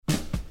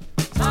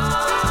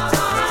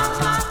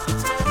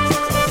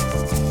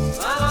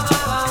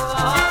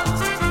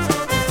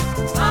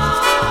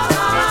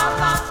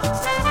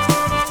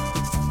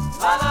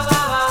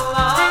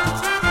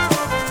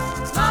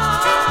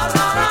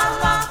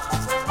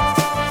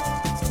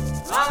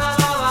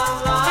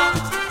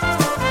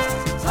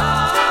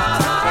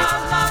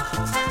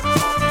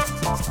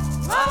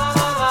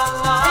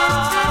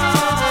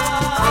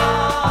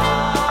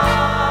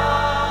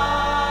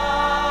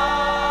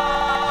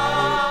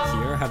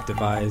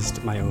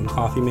devised my own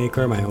coffee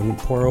maker, my own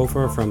pour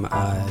over from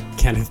a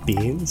can of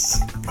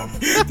beans,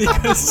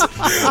 because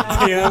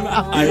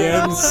I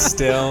am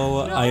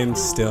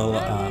still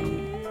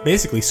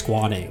basically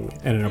squatting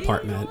in an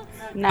apartment.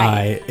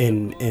 Nice.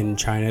 In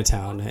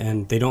Chinatown,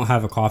 and they don't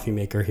have a coffee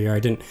maker here.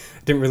 I didn't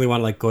really want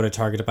to like go to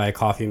Target to buy a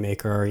coffee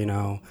maker,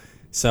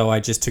 so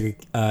I just took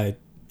a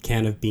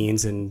can of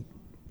beans and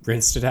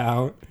rinsed it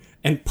out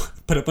and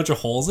put a bunch of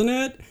holes in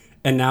it,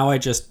 and now I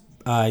just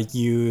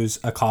use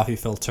a coffee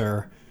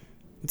filter.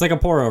 It's like a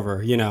pour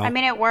over, I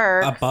mean, it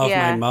works above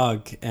my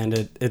mug,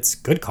 and it's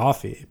good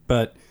coffee.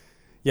 But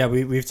yeah,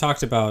 we've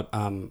talked about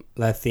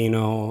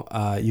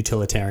Latino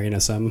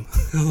utilitarianism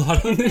a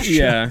lot on this show.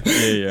 Yeah.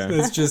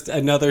 It's just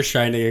another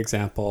shining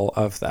example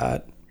of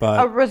that.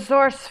 But a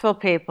resourceful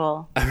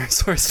people. Yeah.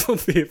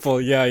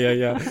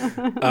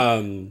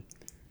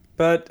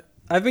 But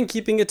I've been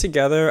keeping it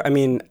together. I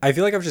mean, I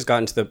feel like I've just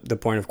gotten to the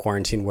point of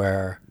quarantine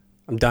where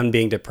I'm done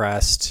being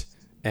depressed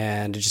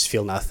and I just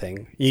feel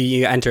nothing.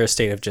 You enter a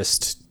state of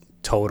just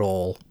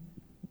total,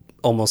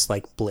 almost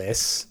like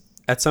bliss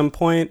at some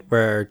point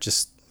where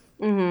just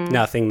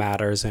nothing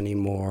matters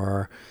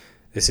anymore.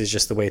 This is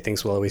just the way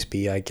things will always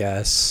be, I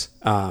guess.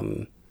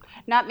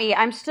 Not me.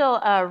 I'm still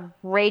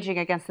raging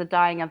against the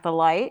dying of the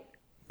light.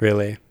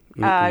 Really?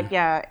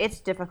 Yeah,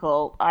 it's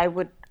difficult. I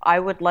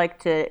would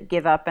like to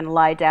give up and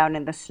lie down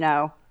in the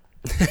snow.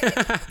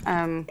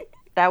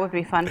 That would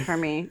be fun for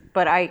me.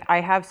 But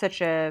I have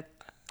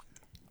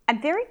I'm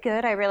very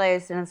good, I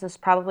realize, and this is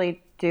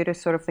probably due to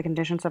sort of the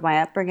conditions of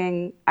my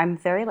upbringing. I'm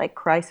very like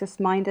crisis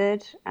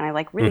minded, and I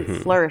like really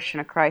flourish in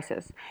a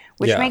crisis,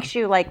 which makes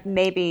you like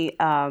maybe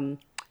a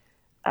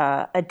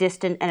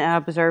distant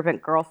and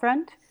observant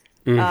girlfriend.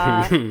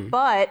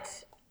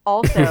 But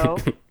also,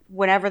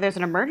 whenever there's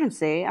an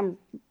emergency, I'm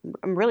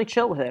really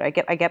chill with it. I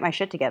get my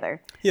shit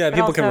together. Yeah, but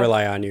people also, can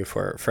rely on you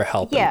for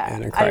help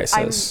in a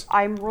crisis.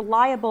 I'm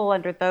reliable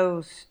under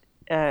those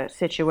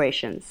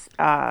situations,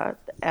 but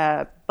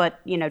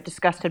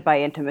disgusted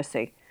by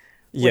intimacy,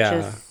 which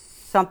is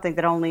something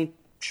that only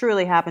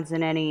truly happens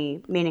in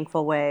any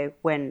meaningful way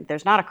when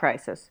there's not a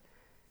crisis.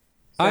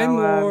 So, I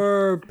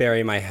more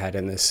bury my head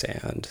in the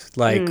sand,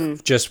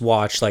 just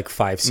watch like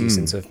 5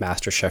 seasons of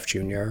MasterChef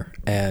Junior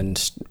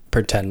and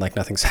pretend like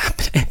nothing's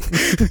happening.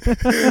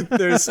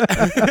 there's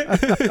I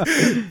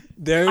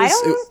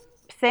don't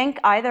think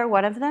either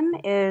one of them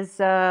is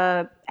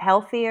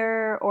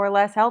healthier or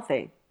less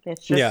healthy.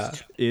 It's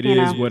just it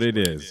is what it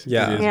is.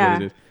 Yeah. It is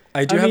what it is.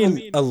 I do have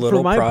a little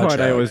for my project.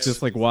 part, I was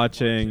just like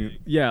watching,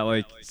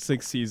 like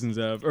 6 seasons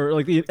of, or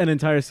like an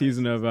entire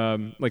season of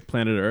like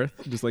Planet Earth,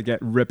 just like get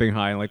ripping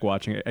high and like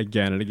watching it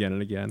again and again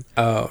and again.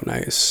 Oh,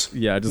 nice.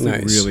 Yeah, just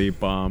like really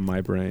bomb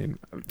my brain.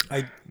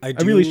 I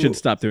really should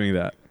stop doing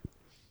that.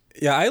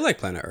 Yeah, I like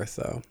Planet Earth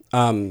though.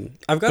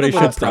 I've got but a I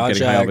little should stop project.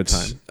 getting high all the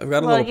time. I've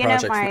got a little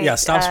project.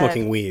 Stop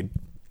smoking weed.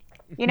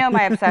 You know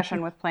my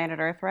obsession with Planet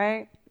Earth,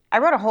 right? I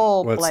wrote a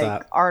whole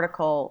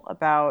article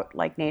about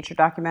like nature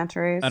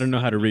documentaries. I don't know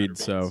how to read,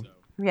 so.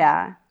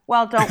 Yeah.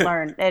 Well, don't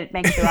learn. It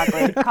makes you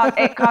ugly.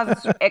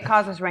 It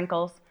causes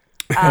wrinkles.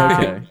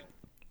 Okay.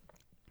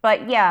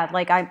 But yeah,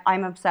 like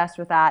I'm obsessed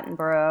with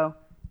Attenborough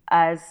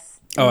as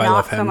I not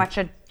love so him. much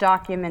a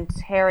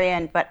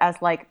documentarian, but as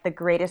like the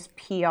greatest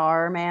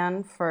PR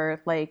man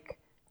for like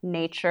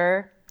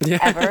nature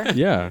ever.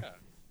 Yeah.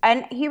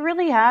 And he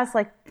really has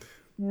like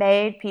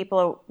made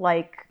people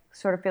like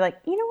sort of be like,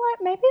 you know what,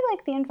 maybe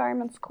like the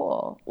environment's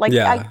cool. Like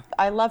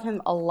I love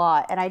him a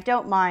lot, and I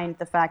don't mind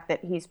the fact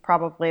that he's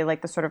probably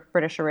like the sort of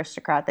British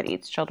aristocrat that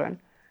eats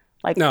children.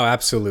 Like no,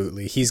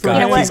 absolutely. He's got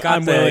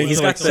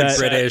the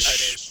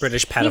British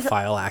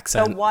pedophile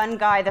accent. The one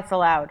guy that's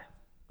allowed.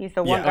 He's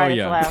the one guy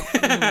that's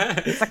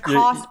allowed. It's a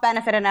cost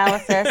benefit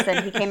analysis,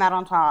 and he came out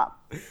on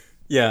top.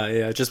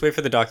 Yeah. Just wait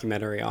for the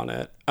documentary on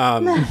it.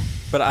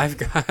 But I've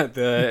got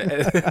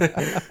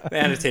the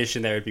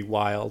annotation there would be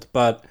wild.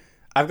 But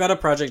I've got a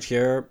project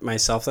here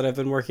myself that I've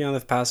been working on the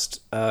past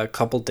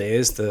couple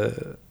days.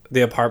 The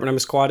apartment I'm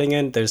squatting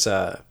in, there's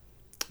a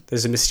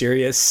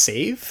mysterious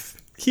safe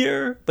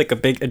here, like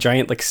a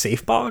giant like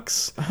safe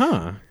box.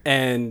 Huh.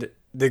 And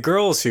the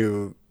girls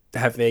who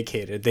have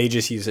vacated, they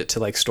just use it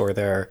to like store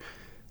their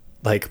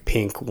like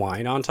pink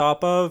wine on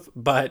top of.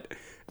 But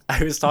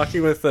I was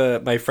talking with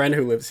my friend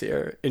who lives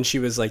here, and she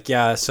was like,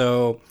 yeah,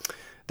 so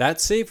that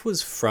safe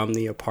was from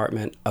the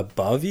apartment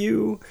above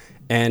you,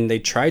 and they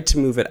tried to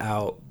move it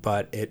out,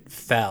 but it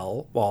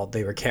fell while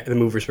the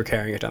movers were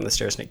carrying it down the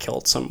stairs, and it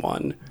killed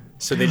someone.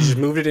 So they just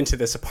moved it into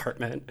this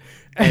apartment,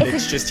 and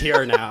it's just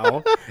here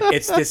now.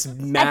 It's this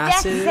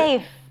massive... A death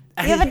safe.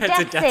 You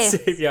have a death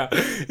safe. Yeah.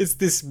 It's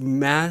this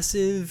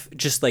massive,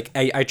 just like,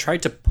 I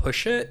tried to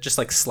push it, just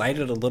like slide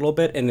it a little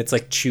bit, and it's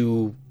like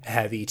too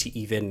heavy to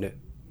even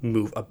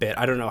move a bit.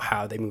 I don't know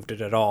how they moved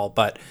it at all,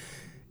 but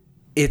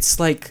it's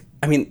like...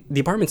 I mean, the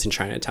apartment's in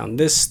Chinatown.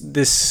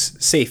 This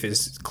safe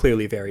is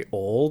clearly very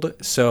old,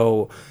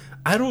 so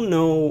I don't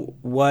know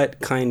what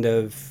kind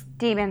of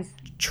demons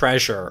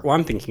treasure. Well,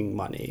 I'm thinking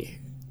money.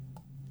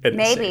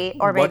 Maybe,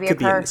 or maybe what could a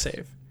be in the purse.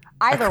 safe?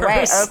 Either way,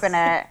 course. open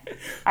it.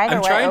 Either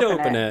I'm way, trying to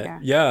open it.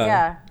 Yeah.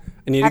 Yeah.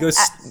 I need to go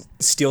Have-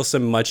 steal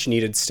some much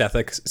needed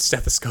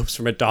stethoscopes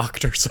from a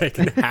doctor so I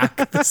can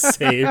hack the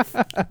safe.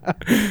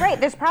 Right.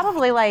 There's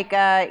probably like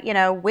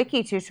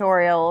wiki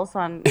tutorials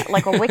on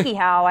like a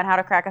WikiHow on how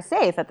to crack a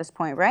safe at this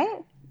point, right?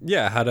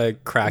 Yeah, how to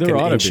crack There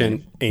an ought to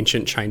be.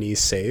 ancient Chinese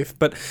safe.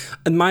 But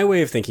my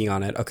way of thinking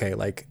on it, okay,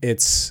 like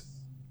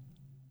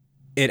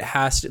it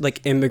has to, like,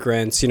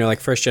 immigrants, like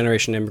first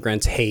generation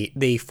immigrants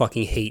they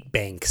fucking hate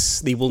banks.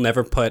 They will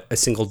never put a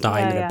single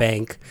dime in a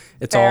bank.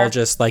 It's Fair. all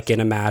just like in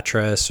a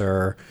mattress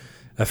or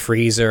a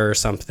freezer or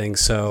something.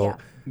 So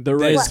They're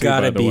right there's too, got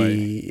to by the way.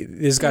 be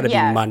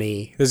Yeah.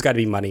 money. There's got to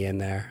be money in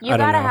there. You I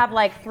don't gotta know. have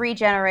like 3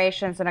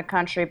 generations in a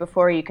country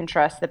before you can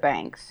trust the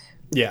banks.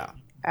 Yeah.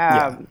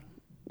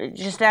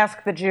 Just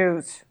ask the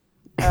Jews.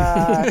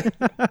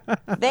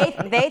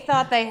 They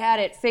thought they had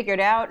it figured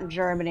out in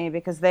Germany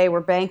because they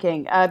were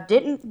banking.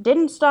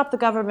 Didn't stop the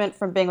government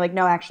from being like,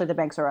 no, actually the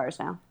banks are ours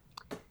now.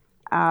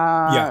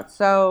 Yeah.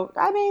 So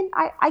I mean,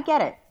 I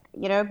get it.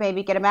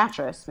 Maybe get a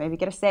mattress, maybe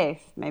get a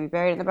safe, maybe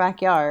bury it in the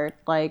backyard.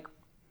 Like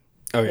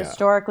Oh yeah.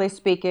 historically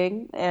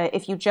speaking,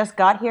 if you just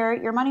got here,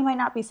 your money might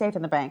not be safe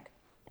in the bank.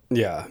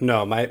 Yeah,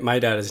 no, my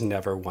dad has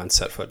never once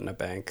set foot in a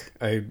bank.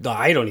 I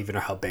don't even know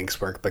how banks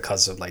work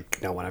because of,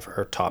 like, no one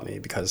ever taught me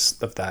because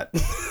of that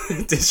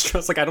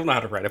distrust. Like, I don't know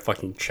how to write a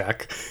fucking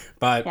check,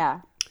 but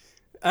Yeah.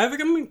 I have a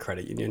government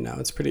credit union now.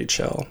 It's pretty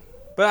chill.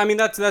 But I mean,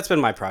 that's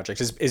been my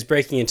project is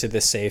breaking into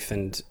this safe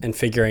and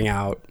figuring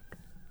out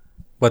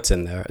what's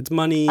in there. It's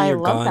money I or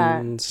love that.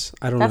 guns.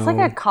 I don't That's know.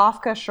 like a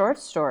Kafka short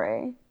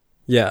story.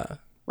 Yeah.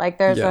 Like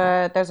there's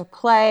Yeah. there's a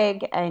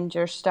plague and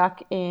you're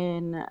stuck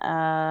in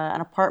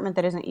an apartment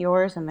that isn't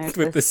yours and there's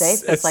With this the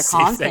safe that's like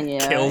safe haunting you.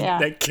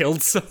 that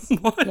killed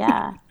someone.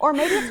 Yeah. Or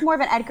maybe it's more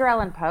of an Edgar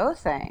Allan Poe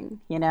thing,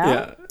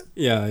 Yeah.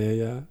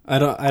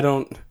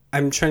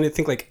 I'm trying to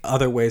think like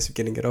other ways of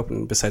getting it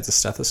open besides a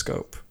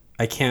stethoscope.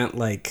 I can't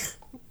like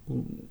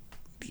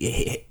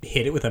hit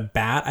it with a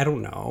bat. I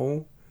don't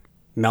know.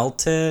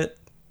 Melt it.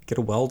 Get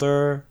a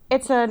welder.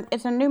 It's a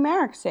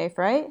numeric safe,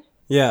 right?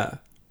 Yeah.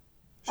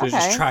 Should Okay.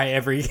 just try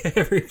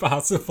every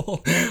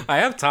possible. I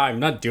have time.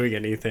 Not doing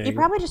anything. You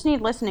probably just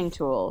need listening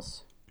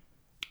tools.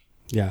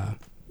 Yeah.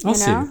 I'll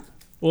see. know?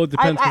 Well, it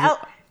depends. 'cause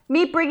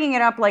Me bringing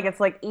it up like it's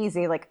like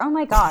easy, like, oh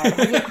my god,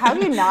 how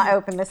do you not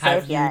open the safe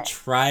Have you yet?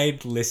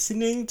 tried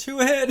listening to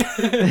it?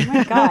 Oh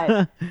my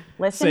god.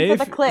 Listen safe,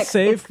 to the clicks.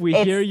 safe. We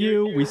It's- hear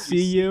you. We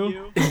see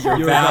you.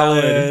 You're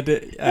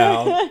valid.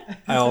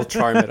 I'll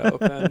charm it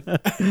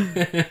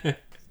open.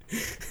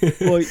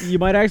 Well, you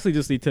might actually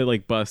just need to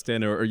like bust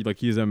in or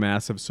like use a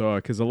massive saw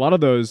because a lot of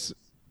those.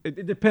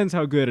 It depends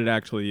how good it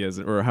actually is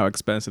or how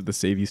expensive the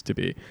save used to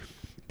be.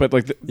 But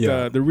like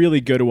the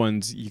really good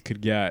ones you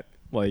could get,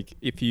 like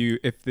if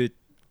it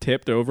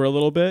tipped over a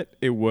little bit,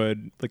 it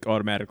would like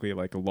automatically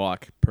like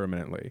lock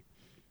permanently.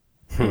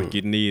 Like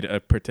you'd need a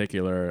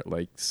particular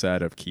like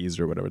set of keys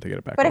or whatever to get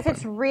it back. But if open.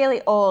 it's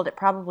really old, it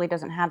probably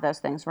doesn't have those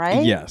things,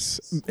 right? Yes,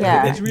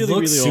 Yeah. it's really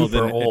looks really old.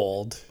 super and it-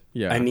 old.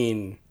 Yeah. I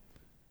mean,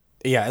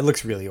 yeah, it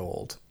looks really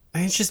old.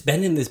 It's just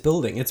been in this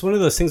building. It's one of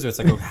those things where it's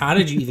like, oh, how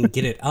did you even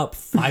get it up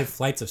 5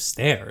 flights of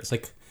stairs?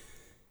 Like,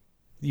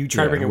 you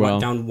try to bring it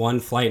down one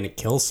flight and it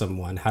kills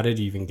someone. How did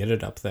you even get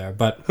it up there?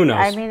 But who knows?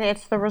 I mean,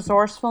 it's the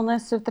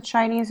resourcefulness of the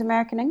Chinese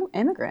American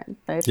immigrant.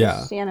 They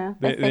just, they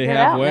they figure it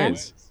have out,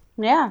 ways.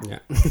 man. Yeah.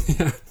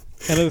 yeah.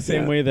 Kind of the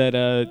same way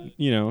that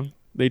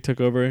they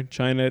took over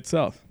China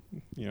itself.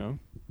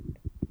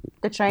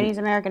 The Chinese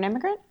American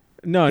immigrant?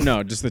 No,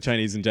 just the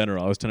Chinese in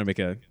general. I was trying to make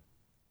a.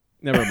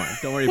 Never mind.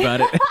 Don't worry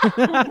about it.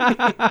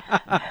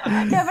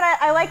 Yeah, but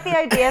I like the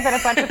idea that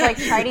a bunch of like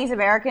Chinese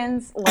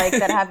Americans like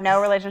that have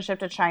no relationship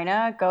to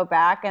China go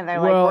back and they're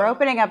like, Well- we're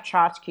opening up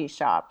tchotchke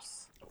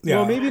shops. Yeah.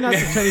 Well, maybe not the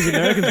Chinese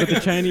Americans, but the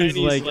Chinese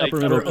like upper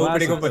middle We're class.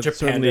 opening a bunch of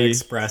Panda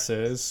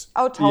Expresses.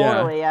 Oh,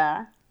 totally,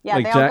 yeah. Yeah,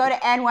 Like they all Jack- go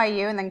to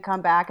NYU and then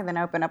come back and then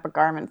open up a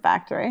garment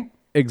factory.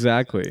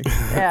 Exactly.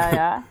 Yeah,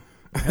 yeah.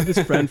 I have this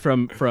friend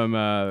from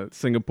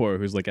Singapore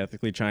who's like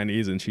ethnically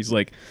Chinese, and she's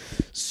like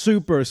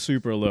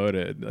super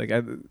loaded. Like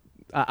I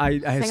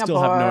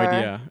still have no Singapore.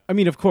 idea. I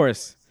mean, of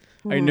course,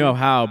 I know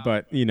how,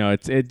 but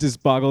it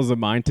just boggles the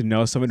mind to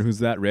know someone who's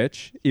that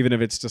rich, even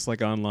if it's just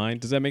like online.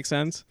 Does that make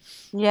sense?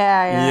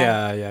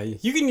 Yeah. Yeah.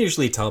 You can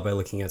usually tell by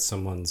looking at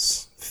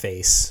someone's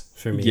face.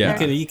 For me, Yeah.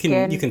 you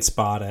can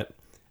spot it.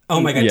 Oh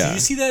my god! Yeah. Did you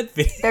see that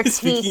video? Their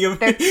Speaking teeth. of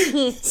Their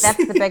teeth.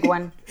 That's the big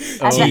one.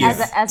 As,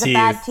 Teeth. as a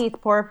bad teeth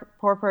poor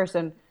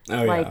person,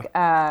 Oh, like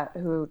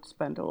who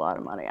spent a lot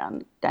of money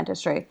on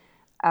dentistry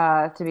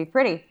to be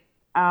pretty.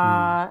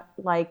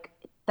 Like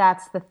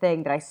that's the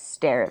thing that I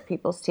stare at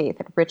people's teeth.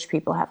 And rich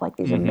people have like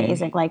these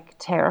amazing, like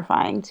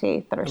terrifying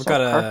teeth that are so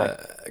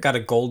perfect. I got a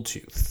gold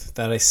tooth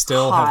that I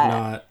still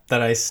Hot.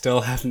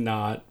 have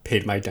not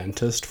paid my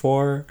dentist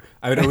for.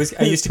 I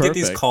used to get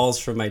these Perfect. calls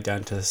from my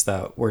dentist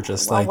that were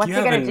just Well, like, what's you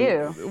he have gonna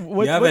an do?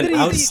 What have did an he do?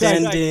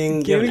 outstanding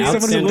Giving someone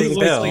who outstanding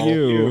looks bill. like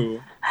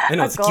you. I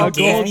know. It's like,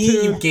 gold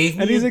you gave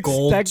And me he's a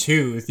gold expect-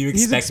 tooth. You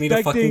He's expect me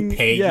to fucking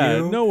pay yeah,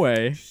 you? no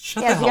way.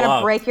 Shut Yeah, the you're hell gonna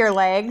up. break your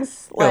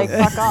legs. Like,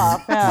 fuck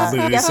off.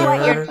 Yeah. Guess what?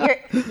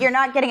 Loser. You're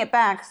not getting it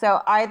back.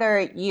 So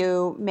either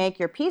you make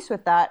your peace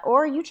with that,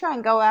 or you try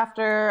and go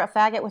after a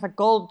faggot with a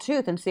gold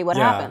tooth and see what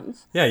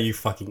happens. Yeah, you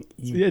fucking.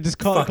 You Yeah, just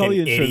call the fucking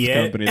insurance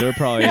idiot. company. They're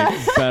probably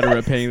better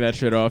at paying that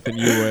shit off than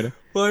you would.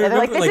 Well, I Yeah, they're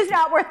like, remember, this is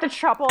not worth the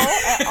trouble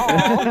at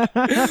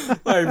all.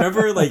 I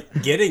remember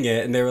like getting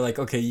it, and they were like,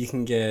 "Okay, you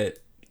can get,"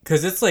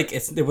 because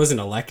it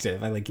wasn't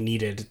elective. I like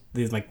needed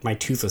like my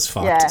tooth was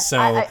fucked. Yeah, So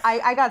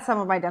I got some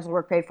of my dental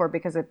work paid for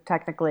because it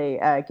technically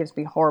gives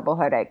me horrible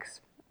headaches.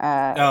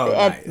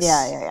 nice.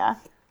 Yeah.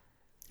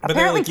 But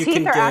Apparently, like, you teeth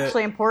can are get-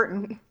 actually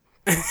important.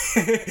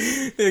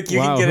 like, you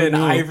Wow, can get who an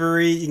knew?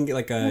 ivory. You can get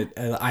like an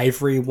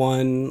ivory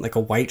one, like a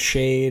white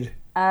shade.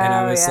 And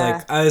I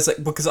was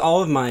like, because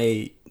all of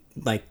my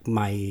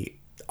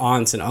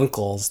aunts and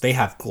uncles, they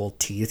have gold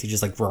teeth. You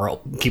just like rural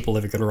people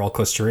living in rural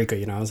Costa Rica,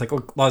 you know. I was like,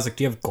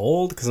 do you have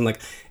gold? Because I'm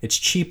like, it's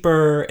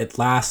cheaper, it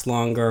lasts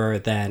longer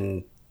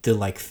than the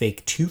like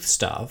fake tooth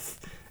stuff.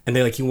 And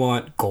they're like, you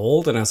want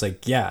gold? And I was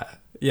like, yeah,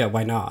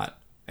 why not?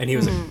 And he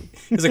was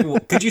like, well,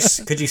 could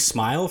you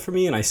smile for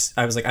me? And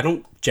I was like, I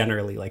don't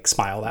generally like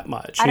smile that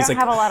much. I He's don't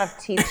like, have a lot of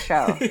teeth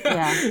show.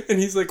 Yeah. and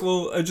he's like,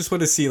 well, I just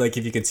want to see like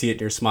if you can see it in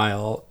your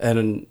smile,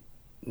 and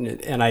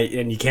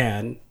you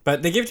can,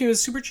 but they give it to you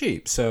as super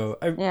cheap. So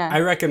I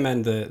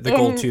recommend the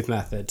gold tooth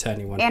method to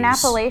anyone. In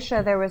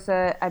Appalachia, there was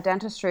a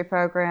dentistry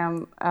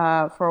program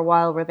for a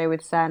while where they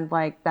would send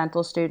like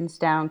dental students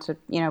down to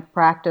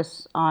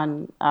practice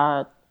on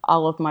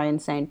all of my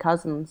insane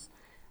cousins,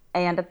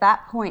 and at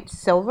that point,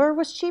 silver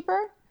was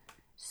cheaper.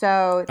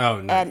 So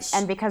nice.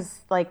 and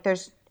because like the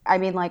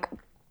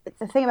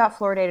thing about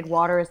fluoridated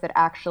water is that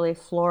actually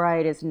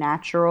fluoride is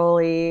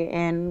naturally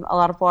in a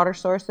lot of water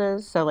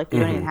sources. So like you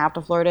don't even have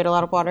to fluoridate a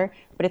lot of water,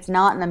 but it's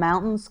not in the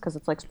mountains because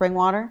it's like spring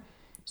water.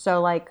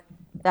 So like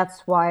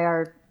that's why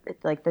our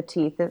like the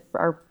teeth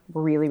are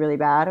really, really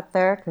bad up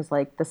there, because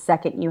like the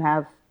second you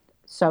have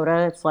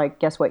soda, it's like,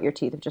 guess what? Your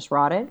teeth have just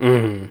rotted.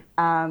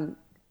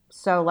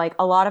 So like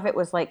a lot of it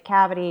was like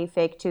cavity,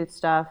 fake tooth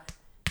stuff,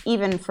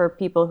 even for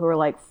people who are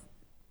like,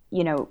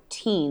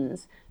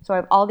 teens. So I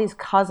have all these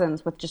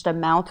cousins with just a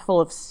mouthful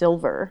of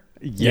silver.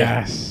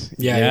 Yes.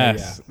 Yeah.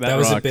 Yes. That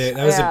was rocks.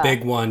 a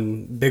big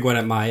one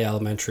at my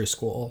elementary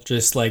school.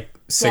 Just like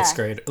sixth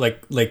grade,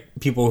 like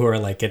people who are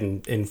like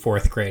in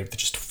fourth grade with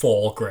just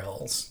full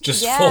grills,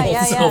 just full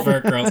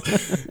silver grills.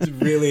 It's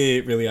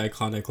really, really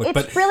iconic look.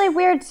 It's really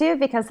weird too,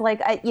 because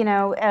like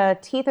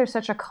teeth are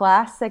such a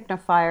class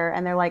signifier,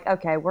 and they're like,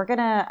 okay, we're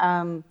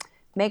gonna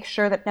make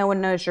sure that no one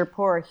knows you're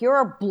poor. Here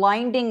are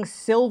blinding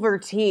silver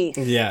teeth.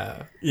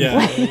 Yeah.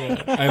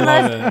 I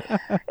love it.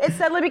 It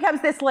suddenly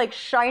becomes this like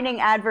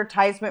shining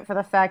advertisement for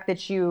the fact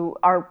that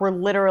were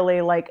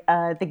literally like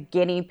the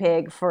guinea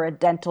pig for a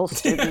dental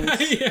student.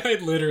 Yeah,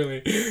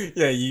 literally.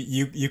 Yeah,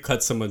 you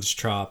cut someone's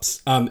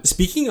chops.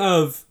 Speaking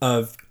of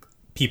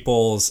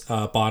people's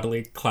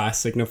bodily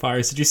class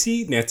signifiers, did you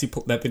see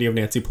that video of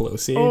Nancy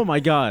Pelosi? Oh my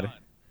God.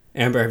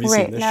 Amber, have you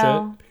seen this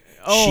shit?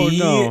 Oh, she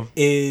no.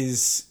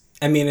 is.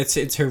 I mean, it's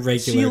her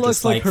regular, She looks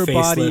just like her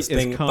body faceless is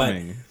thing,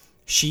 coming. but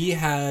she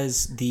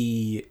has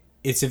the.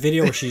 It's a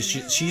video where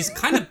she's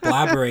kind of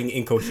blabbering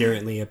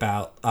incoherently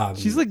about.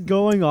 She's like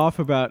going off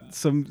about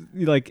some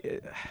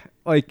like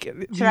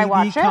Should I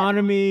watch it?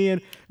 economy and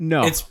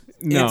no,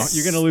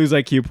 you're gonna lose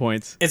IQ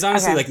points. It's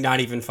honestly Okay. like not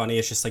even funny.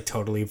 It's just like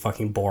totally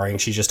fucking boring.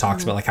 She just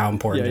talks about like how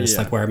important it is to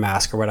like wear a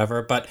mask or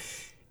whatever. But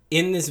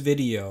in this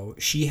video,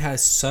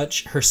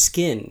 her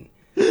skin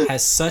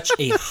has such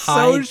a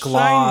high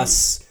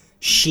gloss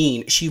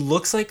sheen. She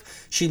looks like a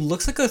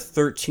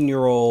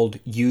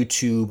 13-year-old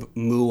YouTube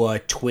Mua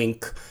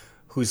twink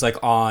who's like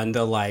on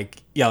the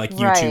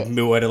YouTube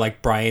Mua to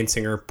like Bryan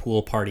Singer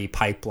pool party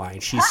pipeline.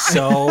 She's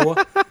so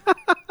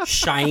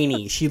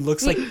shiny. She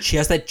looks like she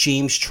has that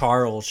James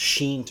Charles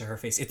sheen to her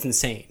face. It's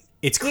insane.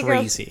 It's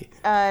crazy.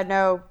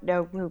 No,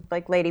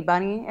 like Lady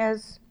Bunny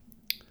is.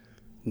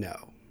 No.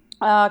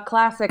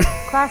 Classic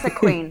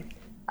queen.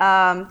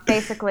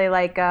 Basically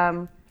like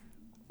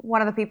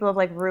one of the people of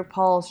like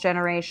RuPaul's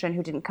generation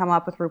who didn't come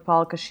up with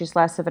RuPaul because she's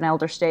less of an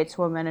elder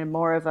stateswoman and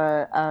more of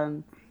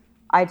a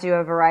I do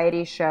a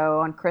variety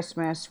show on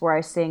Christmas where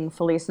I sing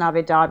Feliz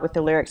Navidad with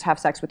the lyrics "Have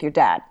sex with your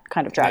dad"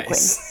 kind of drag queen.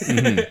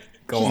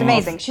 She's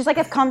amazing. She's like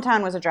if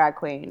Cumtown was a drag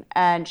queen,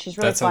 and she's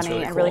really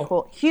funny and really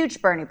cool. Huge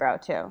Bernie bro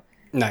too.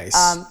 Nice.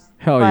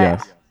 Hell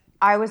yes.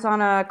 I was on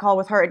a call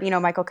with her,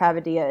 Michael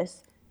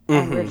Cavadias,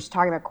 and we were just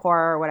talking about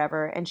Quora or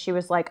whatever, and she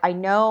was like, I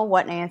know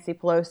what Nancy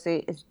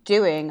Pelosi is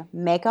doing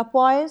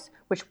makeup-wise,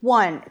 which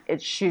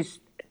she's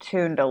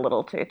tuned a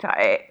little too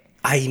tight.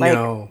 I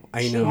know.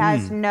 She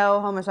has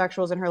no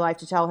homosexuals in her life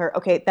to tell her,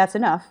 okay, that's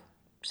enough.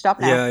 Stop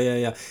now.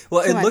 Yeah.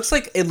 Well, it looks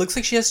like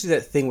she has to do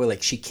that thing where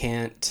like she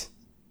can't.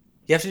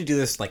 You have to do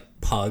this like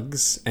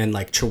pugs and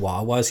like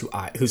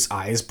chihuahuas whose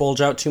eyes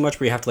bulge out too much,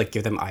 where you have to like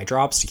give them eye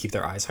drops to keep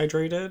their eyes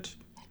hydrated.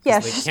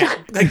 Yes. They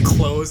can't like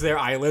close their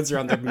eyelids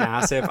around their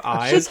massive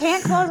eyes. She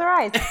can't close her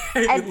eyes.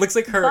 It looks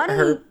like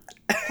her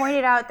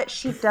pointed out that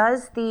she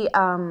does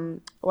the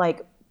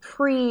like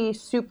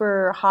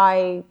super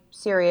high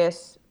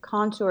serious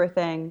contour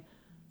thing,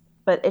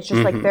 but it's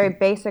just like very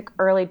basic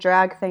early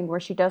drag thing where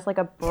she does like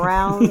a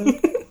brown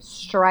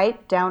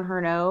stripe down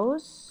her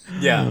nose.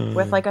 Yeah.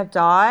 With like a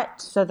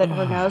dot so that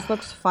her nose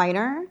looks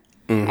finer.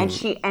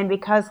 And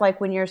because like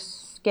when your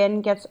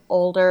skin gets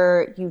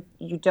older,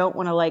 you don't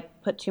want to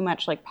like put too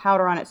much like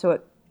powder on it so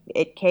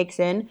it cakes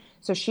in.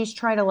 So she's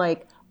trying to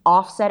like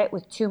offset it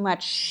with too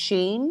much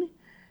sheen.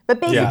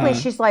 But basically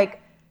she's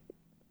like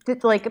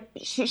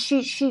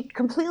she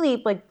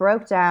completely like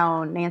broke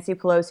down Nancy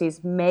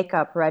Pelosi's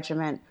makeup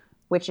regimen,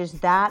 which is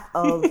that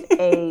of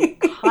a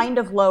kind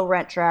of low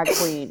rent drag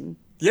queen.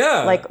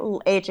 Yeah. Like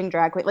aging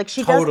drag queen. Like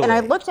she does, and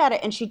I looked at it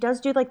and she does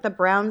do like the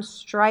brown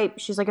stripe.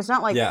 She's like, it's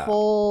not like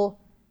full,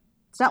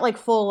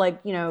 like,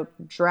 you know,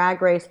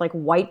 drag race, like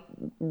white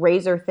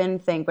razor thin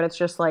thing, but it's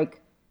just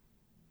like,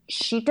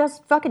 she does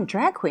fucking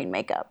drag queen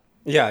makeup.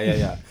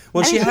 Yeah.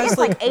 Well, she has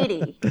like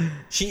 80.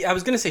 I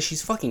was going to say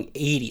she's fucking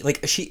 80.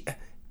 Like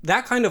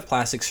that kind of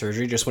plastic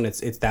surgery, just when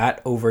it's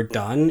that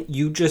overdone,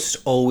 you just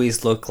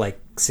always look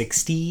like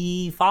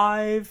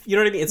 65. You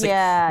know what I mean? It's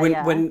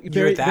like when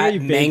you're that very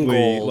vaguely,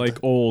 mangled,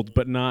 like old,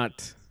 but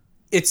not.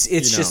 It's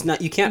just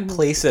not. You can't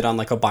place it on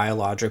like a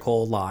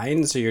biological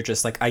line. So you're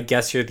just like, I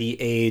guess you're the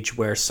age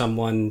where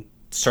someone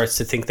starts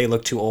to think they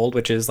look too old,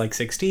 which is like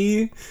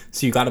 60.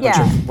 So you got a bunch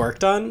of work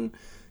done.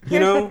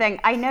 Here's the thing.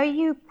 I know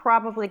you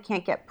probably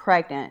can't get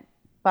pregnant,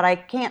 but I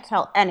can't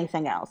tell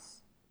anything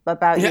else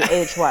about you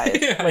age-wise.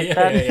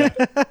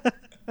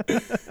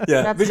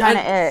 That's kind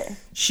of it.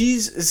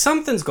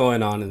 Something's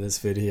going on in this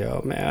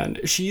video, man.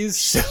 She's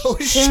so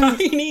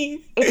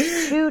shiny.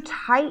 It's too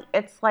tight.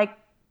 It's like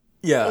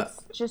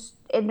it's just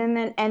and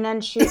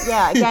then she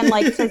again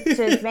like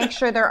to make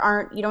sure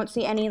you don't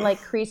see any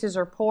like creases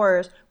or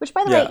pores. Which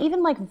by the way,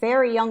 even like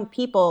very young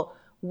people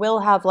will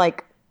have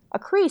like a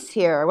crease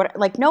here.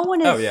 Like no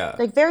one is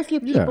like very few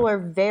people are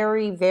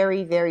very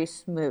very very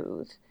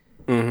smooth.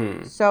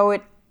 So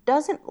it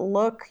doesn't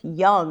look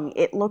young,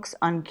 it looks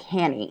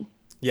uncanny.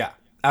 Yeah,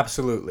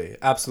 absolutely.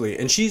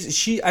 And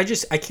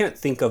I can't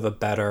think of a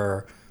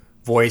better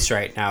voice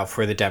right now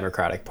for the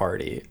Democratic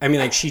Party. I mean,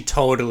 like you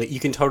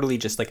can totally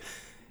just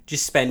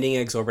spending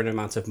exorbitant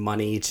amounts of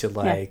money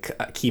to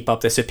keep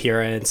up this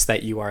appearance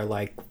that you are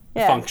like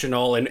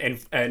functional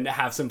and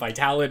have some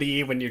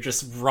vitality when you're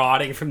just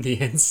rotting from the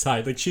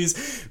inside. Like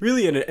she's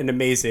really an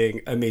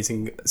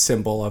amazing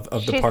symbol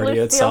of the party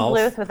itself.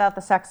 She's Lucille Bluth without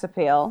the sex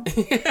appeal.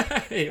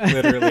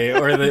 Literally,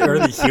 or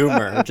the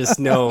humor. Just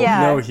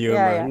no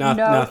humor.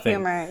 Nothing.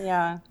 Humor,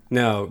 yeah.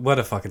 No, what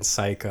a fucking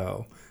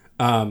psycho.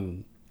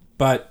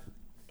 But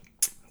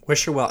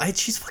wish her well.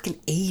 She's fucking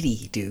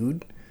 80,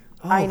 dude.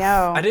 Oh, I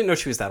know. I didn't know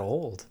she was that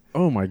old.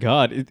 Oh my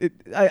god.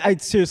 I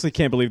seriously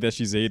can't believe that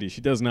she's 80. She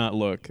does not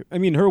look. I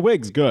mean, her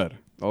wig's good.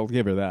 I'll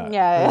give her that.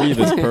 Yeah. Her weave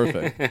is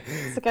perfect.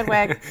 It's a good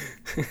wig.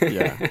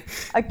 Yeah.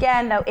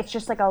 Again, though, it's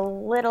just like a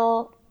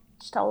little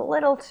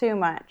too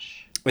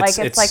much.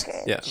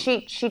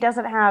 She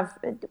doesn't have.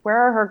 Where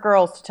are her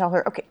girls to tell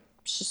her? Okay,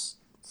 just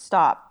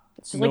stop.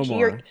 It's just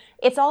like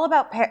it's all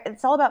about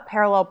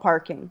parallel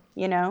parking.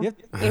 You know,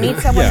 you need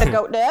someone to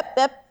go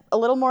a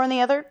little more on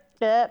the other.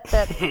 She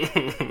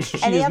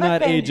is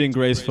not aging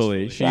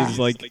gracefully.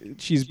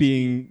 She's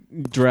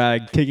being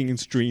dragged, kicking and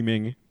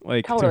streaming,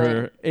 like to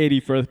her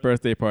 81st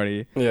birthday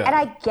party. Yeah. And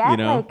I get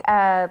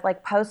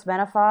like post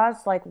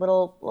menopause, like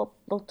little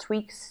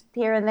tweaks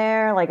here and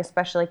there, like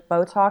especially like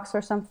Botox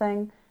or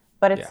something.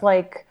 But it's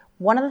like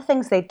one of the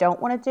things they don't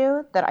want to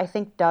do that I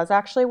think does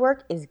actually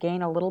work is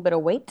gain a little bit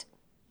of weight.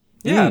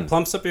 Yeah, it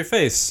plumps up your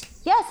face.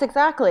 Yes,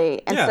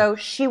 exactly. And so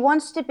she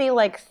wants to be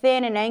like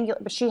thin and angular,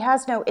 but she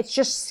has it's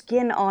just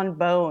skin on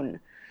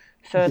bone.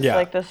 So it's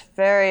like this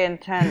very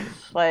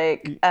intense,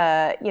 like,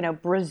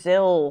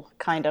 Brazil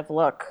kind of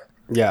look.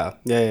 Yeah.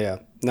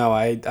 No,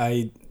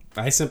 I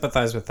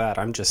sympathize with that.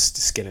 I'm just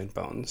skin and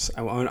bones.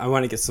 I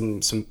want to get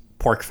some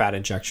pork fat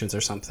injections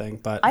or something,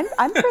 but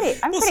I'm pretty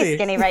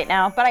skinny right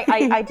now, but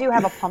I do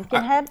have a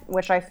pumpkin head,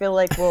 which I feel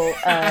like will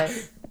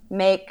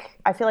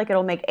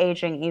it'll make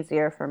aging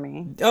easier for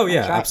me. Oh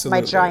yeah,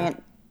 absolutely.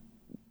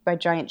 My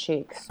giant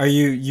cheeks. Are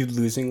you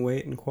losing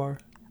weight in Quar?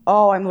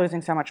 Oh, I'm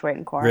losing so much weight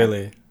in Quar.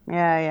 Really?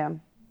 Yeah, I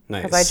am.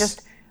 Nice.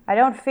 Because I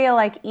don't feel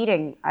like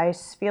eating. I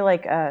feel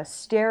like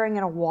staring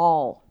at a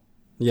wall.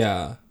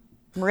 Yeah.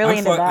 I'm really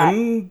into that.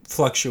 I'm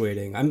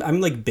fluctuating.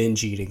 I'm like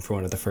binge eating for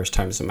one of the first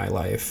times in my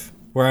life,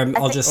 where I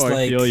will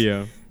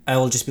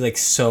just be like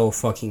so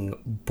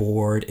fucking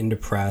bored and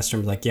depressed.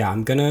 I'm like,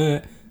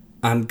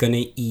 I'm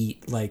gonna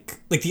eat like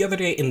the other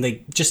day in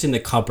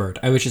the cupboard.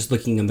 I was just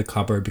looking in the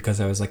cupboard because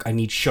I was like, I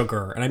need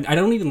sugar, and I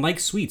don't even like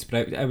sweets,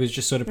 but I was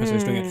just so depressed I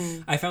was doing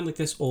it. I found like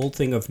this old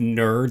thing of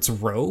Nerds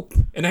rope,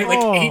 and I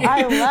ate it.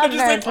 I love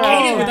Nerds rope.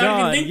 Ate it without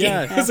even thinking.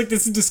 Yes. I was like,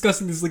 this is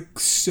disgusting. This is like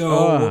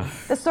so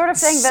the sort of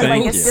thing that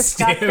like is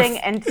disgusting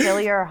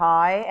until you're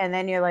high, and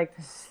then you're like,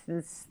 this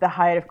is the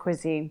height of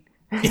cuisine.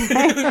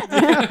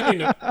 I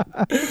know.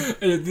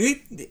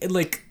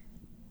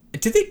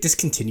 Did they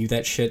discontinue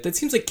that shit? That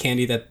seems like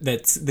candy that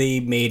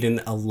they made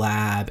in a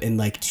lab in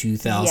like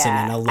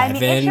 2011. I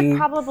mean, it should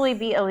probably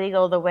be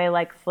illegal the way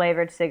like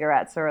flavored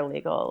cigarettes are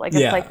illegal. Like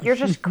it's like you're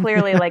just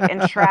clearly like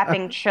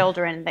entrapping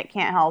children that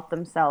can't help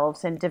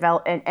themselves and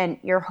and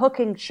you're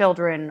hooking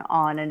children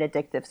on an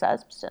addictive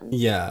substance.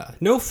 Yeah,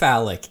 no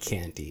phallic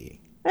candy.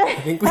 I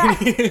think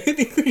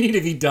we need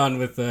to be done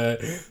with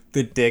the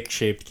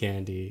dick-shaped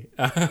candy.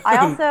 I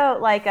also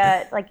I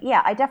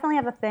definitely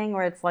have a thing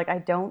where it's like I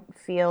don't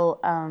feel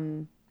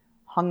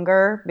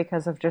hunger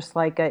because of just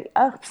like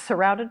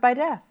surrounded by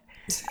death.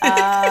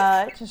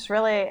 Just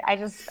really, I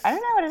don't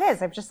know what it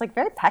is. I'm just like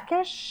very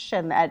peckish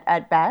and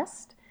at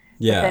best.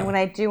 Yeah. But then when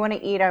I do want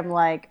to eat, I'm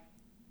like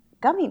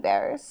gummy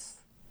bears.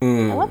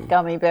 I love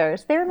gummy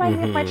bears. They remind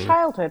me of my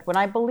childhood when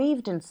I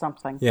believed in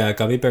something. Yeah,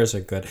 gummy bears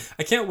are good.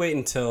 I can't wait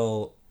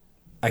until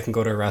I can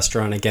go to a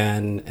restaurant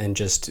again and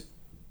just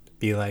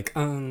be like,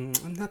 I'm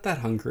not that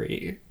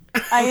hungry.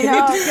 I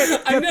know.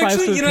 I'm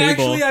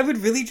actually, I would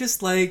really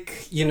just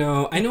like, I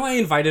know I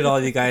invited all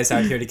of you guys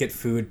out here to get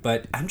food,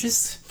 but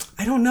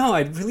I don't know.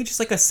 I'd really just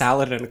like a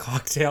salad and a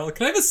cocktail.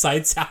 Can I have a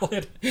side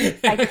salad?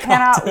 I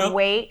cannot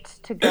wait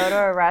to go to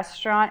a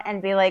restaurant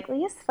and be like,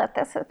 will you split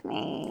this with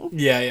me?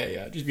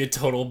 Yeah. Just be a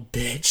total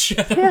bitch.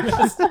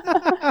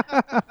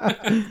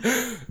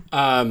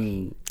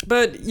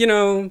 But,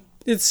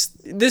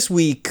 this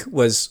week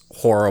was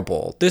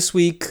horrible. This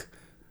week,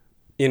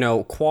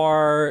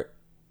 Quar,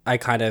 I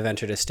kind of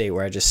entered a state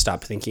where I just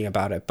stopped thinking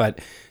about it. But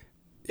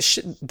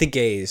the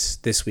gays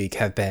this week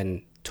have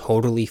been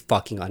totally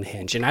fucking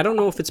unhinged. And I don't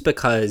know if it's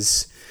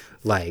because,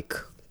 like,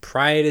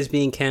 Pride is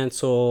being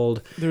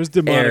canceled. There's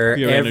demonic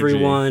queer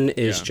everyone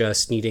energy. is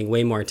just needing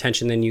way more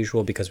attention than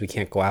usual because we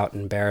can't go out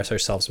and embarrass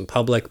ourselves in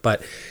public.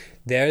 But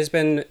there's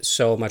been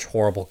so much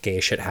horrible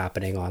gay shit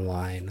happening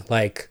online.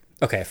 Like,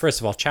 okay, first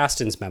of all,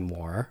 Chasten's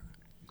memoir.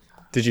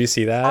 Did you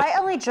see that? I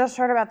only just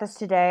heard about this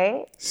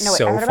today. No,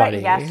 So I heard funny.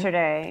 about it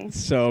yesterday.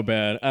 So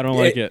bad. I don't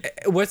like it.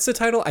 What's the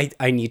title?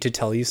 I need to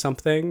tell you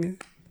something.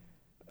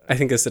 I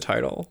think is the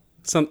title.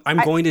 I'm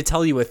going to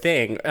tell you a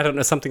thing. I don't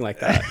know, something like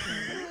that.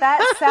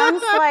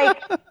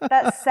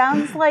 That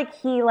sounds like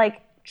he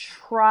like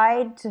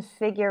tried to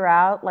figure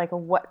out like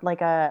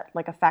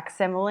a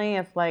facsimile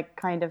of like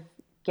kind of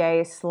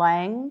gay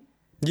slang.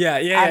 Yeah.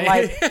 And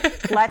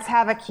like, let's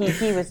have a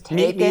kiki was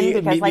taken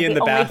because like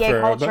the only gay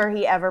culture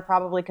he ever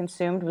probably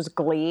consumed was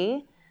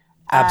Glee.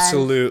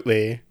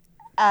 Absolutely.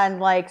 And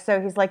like, so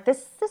he's like, this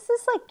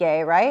is like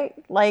gay, right?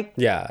 Like,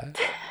 yeah.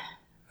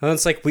 And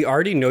it's like, we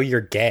already know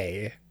you're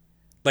gay.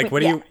 Like,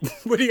 what do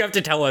you have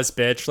to tell us,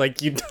 bitch?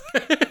 Like, you,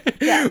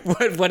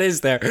 what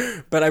is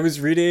there? But I was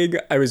reading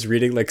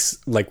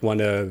like one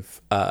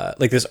of,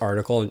 like this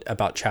article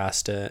about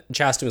Chasten.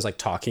 Chasten was like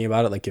talking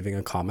about it, like giving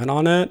a comment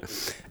on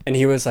it. And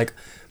he was like,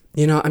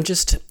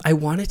 I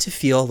wanted to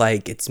feel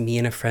like it's me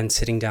and a friend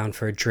sitting down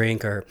for a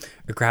drink or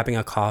grabbing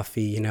a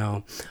coffee,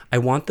 I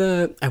want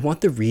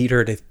the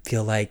reader to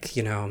feel like,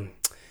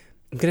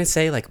 I'm going to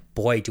say, like,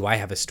 boy, do I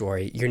have a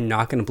story. You're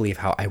not going to believe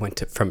how I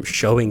went from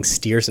showing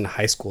steers in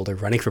high school to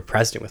running for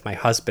president with my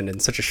husband in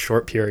such a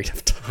short period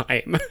of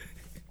time.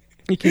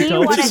 You can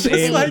tell it's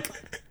he wanted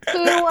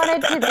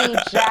to be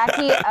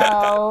Jackie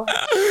O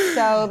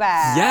so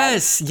bad.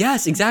 Yes,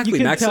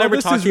 exactly. Max and I were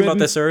talking about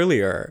this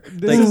earlier.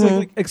 This is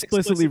like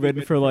explicitly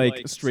written for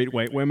like straight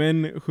white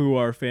women who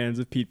are fans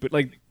of Pete, but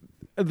like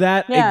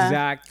that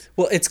exact.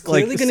 Well, it's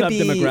clearly going to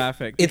be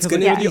demographic. It's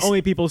going to be the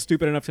only people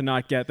stupid enough to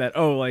not get that.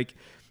 Oh, like.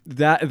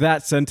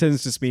 That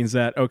sentence just means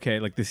that okay,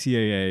 like the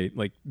CIA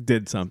like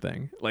did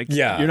something. Like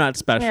you're not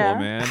special,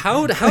 man.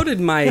 How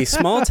did my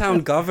small town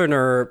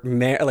governor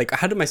mayor, like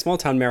how did my small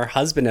town mayor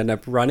husband end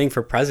up running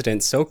for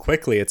president so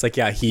quickly? It's like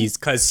he's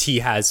because he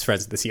has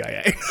friends with the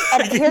CIA.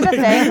 And here's the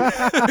thing.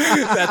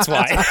 That's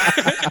why.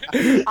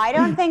 I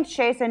don't think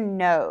Chasten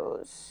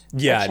knows.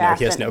 Yeah, no,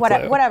 he has no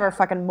clue. Whatever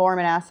fucking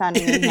Mormon ass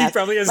sounding he has. He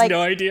probably has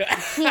no idea.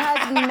 He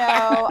has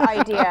no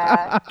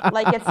idea.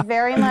 Like it's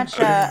very much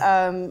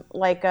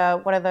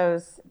one of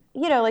those,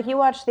 like you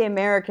watch The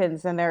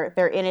Americans and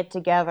they're in it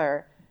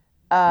together.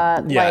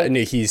 And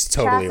he's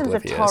totally Chasten's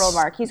oblivious. A total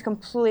mark. He's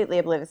completely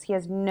oblivious. He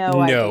has no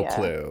idea.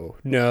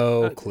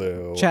 No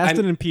clue.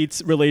 Chasten and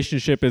Pete's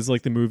relationship is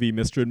like the movie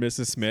Mr. and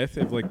Mrs. Smith.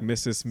 If like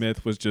Mrs.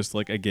 Smith was just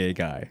like a gay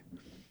guy,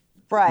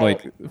 right?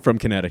 Like from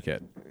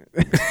Connecticut.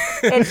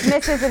 It's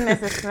Mrs. and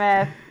Mrs.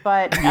 Smith,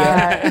 but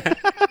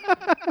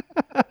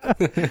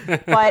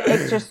but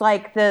it's just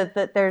like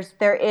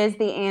there is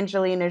the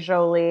Angelina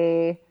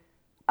Jolie,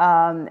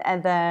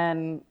 and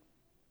then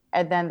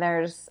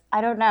there's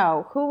I don't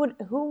know who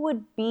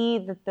would be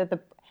the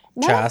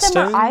none Chasten?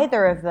 of them are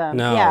either of them.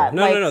 No, yeah,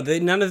 no.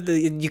 None of the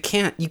you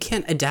can't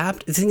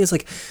adapt. The thing is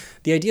like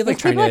the idea of like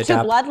trying to adapt. People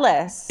are too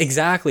bloodless.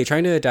 Exactly,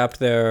 trying to adapt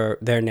their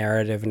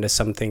narrative into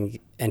something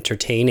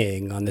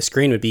entertaining on the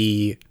screen would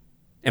be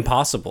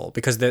impossible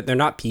because they're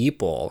not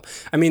people.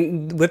 I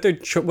mean,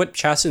 what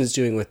Chasten's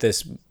doing with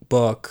this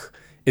book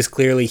is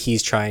clearly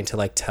he's trying to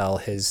like tell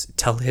his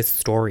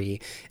story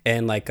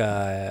and like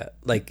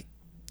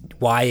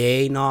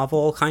YA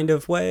novel kind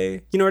of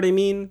way. You know what I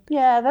mean?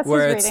 Yeah, that's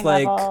Where his it's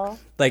reading level.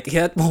 like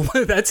yeah, well,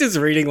 that's his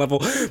reading level.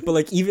 But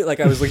like even like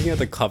I was looking at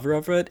the cover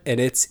of it, and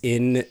it's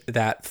in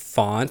that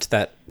font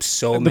that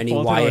so many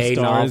Fault in Our YA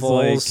Stars,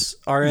 novels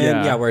are in.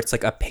 yeah. Yeah, where it's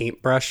like a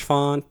paintbrush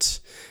font,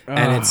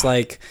 and it's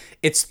like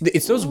it's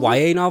those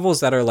YA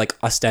novels that are like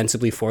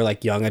ostensibly for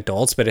like young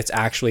adults, but it's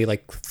actually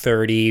like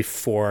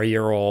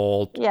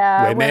 34-year-old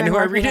women who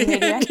are reading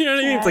it. You know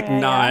what I mean? It's like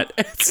not.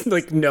 It's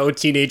like no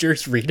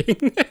teenagers reading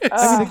this.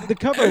 I mean, the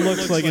cover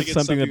looks like it's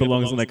something that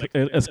belongs in like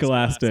a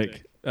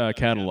Scholastic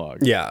catalog.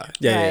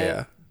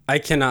 Yeah. I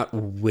cannot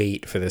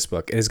wait for this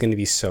book. It is going to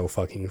be so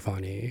fucking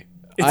funny.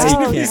 It's I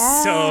going to be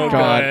can't- so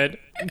God. good.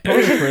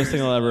 Probably the first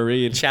thing I'll ever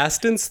read.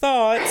 Chasten's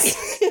thoughts.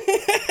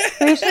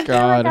 We should do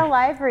God. like a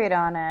live read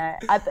on it.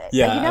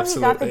 Yeah, he got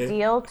absolutely. the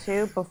deal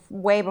too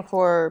way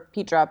before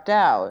Pete dropped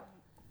out.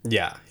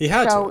 Yeah, he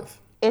had So to.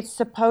 it's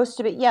supposed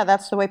to be,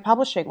 that's the way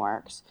publishing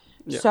works.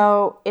 Yeah.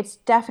 So it's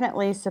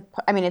definitely,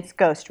 I mean, it's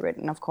ghost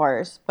written, of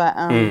course, but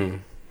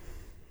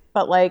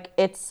like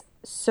it's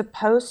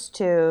supposed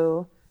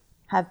to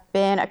have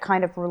been a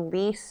kind of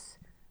release,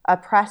 a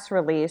press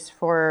release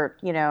for,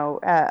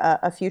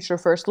 a future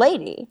first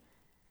lady.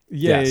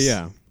 Yeah, Yes.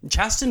 yeah.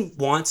 Chasten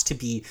wants to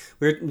be.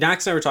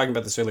 Max and I were talking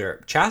about this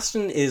earlier.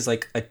 Chasten is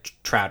like a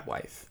trad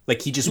wife.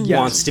 Like he just Yes.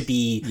 wants to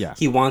be. Yeah.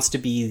 He wants to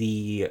be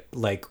the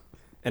like,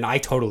 and I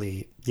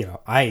totally,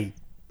 I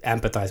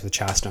empathize with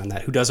Chasten on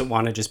that. Who doesn't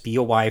want to just be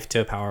a wife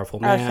to a powerful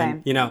man?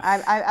 Same. You know.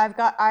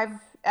 I've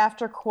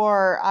after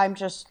core, I'm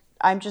just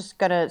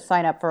gonna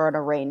sign up for an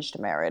arranged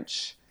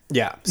marriage.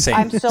 Yeah. Same.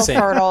 I'm still same.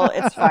 fertile.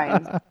 It's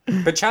fine.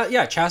 But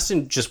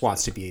Chasten just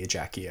wants to be a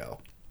Jackie O.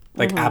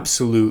 Like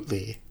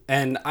absolutely.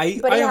 And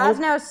But he has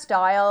no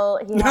style.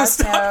 He has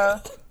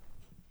style. no.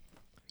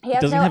 He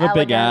has Doesn't no have a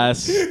big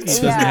elegance. ass.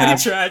 Doesn't Yeah.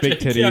 have Tragic, big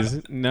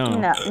titties. No.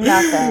 No,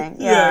 nothing.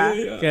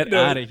 Yeah. Get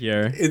out of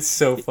here. It's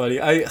so funny.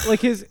 Like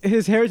his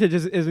heritage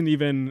isn't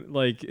even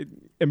like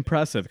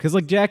impressive because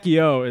like Jackie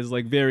O is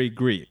like very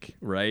Greek,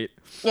 right?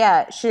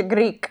 Yeah, she's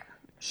Greek.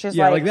 She's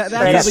Yeah, like like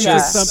straight that's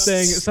up, like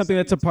yeah. something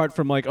that's apart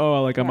from like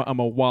I'm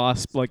a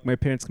wasp, like my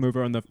parents come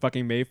over on the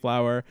fucking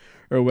Mayflower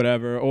or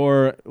whatever,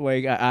 or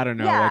like I don't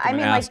know. Yeah, like I I'm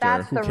mean, an like Astor.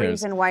 that's Who the cares?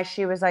 reason why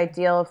she was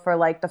ideal for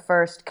like the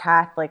first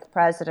Catholic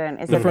president.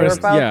 Is The that they were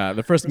first, both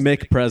the first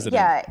Mick president.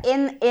 Yeah,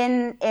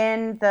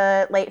 in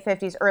the late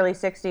 50s, early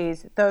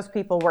 60s, those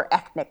people were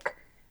ethnic.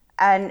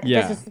 And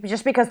Yeah. this is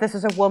just because this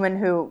is a woman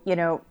who,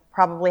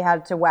 probably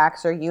had to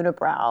wax her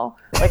unibrow.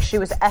 Like she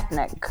was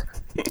ethnic.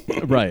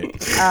 Right.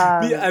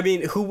 Yeah, I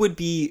mean, who would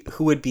be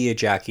a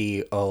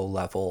Jackie O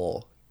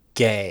level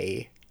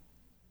gay?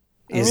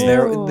 Is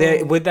there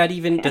would that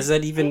even does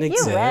that even You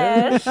exist?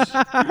 wish.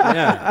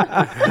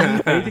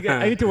 Yeah.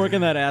 I need to work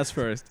on that ass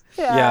first.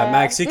 Yeah,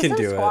 Max, you can some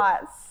do it.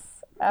 squats.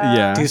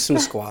 Yeah. Do some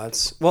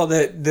squats. Well,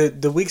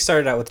 the week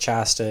started out with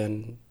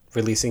Chasten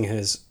releasing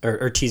his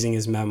or teasing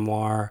his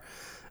memoir.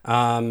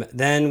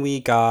 Then we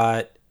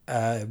got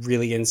a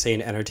really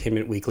insane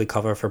Entertainment Weekly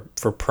cover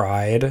for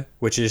Pride,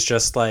 which is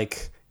just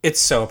like it's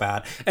so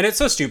bad and it's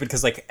so stupid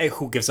because like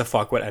who gives a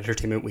fuck what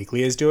Entertainment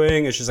Weekly is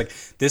doing? It's just like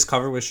this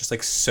cover was just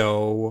like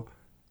so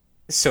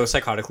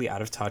psychotically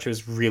out of touch. It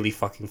was really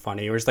fucking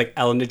funny. It was like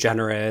Ellen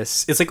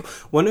DeGeneres. It's like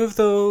one of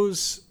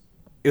those.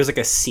 It was like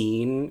a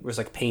scene. It was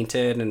like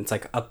painted, and it's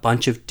like a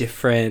bunch of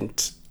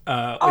different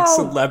like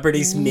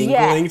celebrities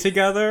mingling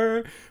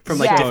together from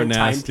like Yes. different Oh,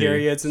 time nasty.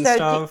 periods and So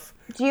stuff.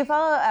 Do you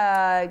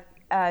follow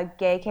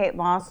gay Kate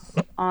Moss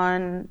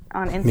on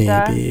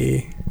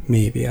Insta?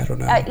 Maybe I don't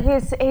know.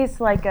 He's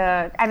like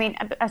I mean,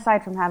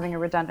 aside from having a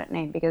redundant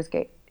name because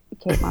Kate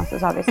Moss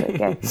is obviously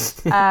gay,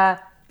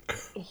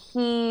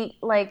 he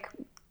like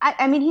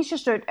I mean he's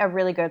just a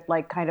really good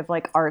like kind of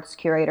like arts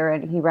curator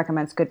and he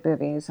recommends good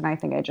movies and I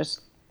think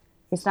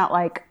he's not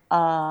like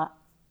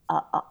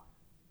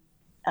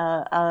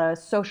a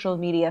social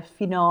media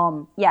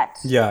phenom yet.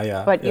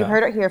 Yeah. But you've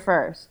heard it here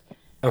first.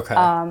 Okay.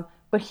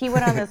 But he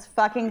went on this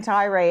fucking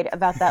tirade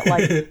about that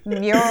like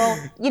mural.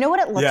 You know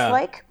what it looks Yeah.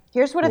 like?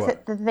 Here's what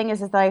What? the thing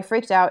is that I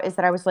freaked out is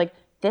that I was like,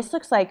 this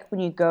looks like when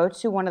you go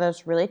to one of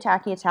those really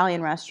tacky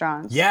Italian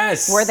restaurants.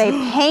 Yes. Where they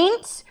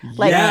paint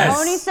like Yes.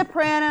 Tony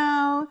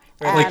Soprano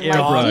and like like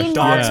airbrush, Dean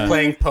dogs Martin,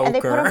 playing and they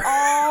put poker. them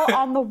all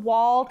on the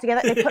wall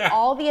together. They put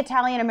all the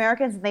Italian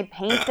Americans and they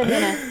paint them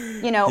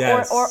in a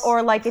Yes.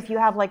 or like if you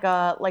have like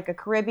a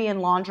Caribbean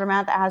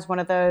laundromat that has one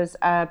of those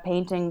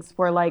paintings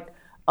where like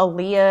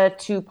Aaliyah,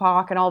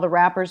 Tupac, and all the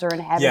rappers are in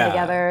heaven Yeah.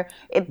 together.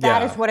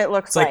 That is what it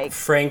looks It's like like.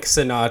 Frank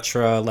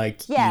Sinatra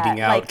like Yeah,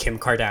 eating out like- Kim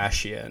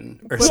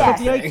Kardashian or But the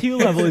something. IQ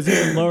level is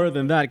even lower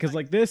than that because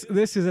like this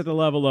is at the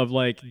level of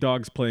like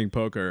dogs playing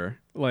poker,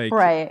 like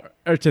Right.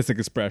 artistic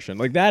expression.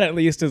 Like that at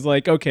least is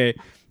like okay,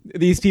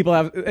 these people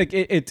have like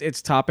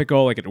it's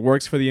topical, like it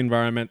works for the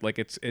environment, like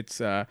it's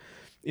a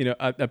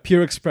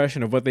pure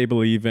expression of what they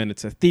believe in.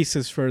 It's a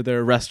thesis for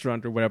their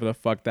restaurant or whatever the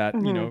fuck that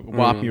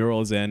WAP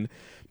mural is in.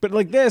 But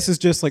like this is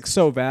just like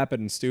so vapid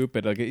and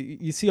stupid. Like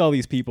you see all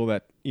these people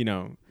that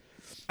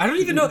I don't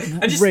even know.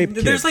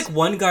 There's like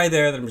one guy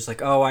there that I'm just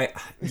like, oh,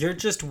 you're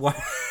just one,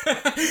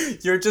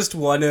 you're just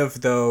one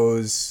of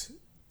those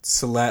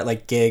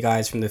like gay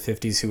guys from the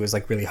 50s who was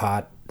like really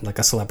hot, like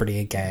a celebrity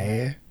and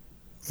gay.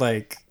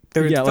 Like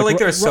I feel like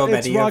there's so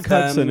many Rock of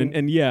them. Hudson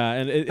and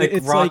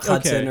it's Rock like,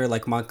 Hudson okay. or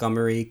like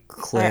Montgomery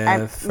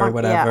Cliff or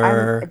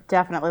whatever. Yeah, I'm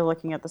definitely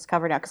looking at this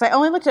cover now because I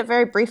only looked at it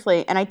very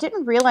briefly and I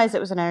didn't realize it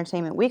was an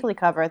Entertainment Weekly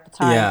cover at the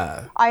time.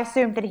 Yeah. I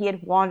assumed that he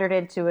had wandered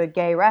into a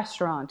gay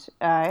restaurant.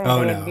 Had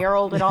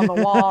muraled it on the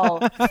wall,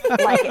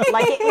 like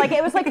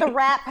it was like the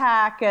Rat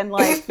Pack and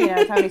like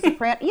Tony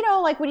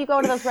Soprano. Like when you go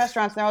to those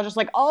restaurants, they're all just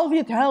like all the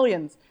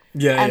Italians.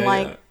 I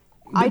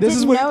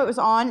didn't know it was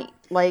on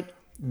like.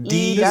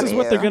 This is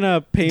what they're gonna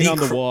paint on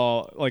the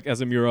wall, like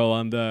as a mural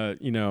on the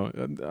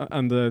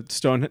on the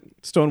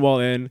Stonewall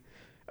Inn,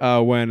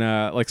 when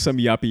like some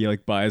yuppie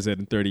like buys it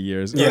in 30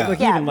 years. Yeah,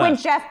 when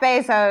Jeff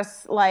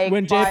Bezos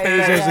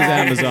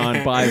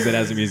Amazon buys it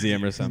as a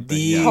museum or something.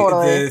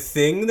 The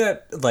thing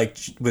that like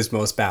was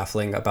most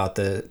baffling about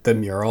the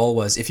mural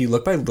was if you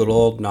look by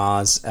Little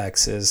Nas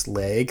X's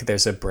leg,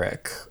 there's a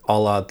brick, a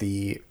la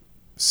the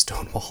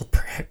Stonewall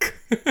brick.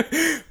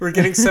 we're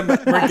getting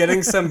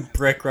some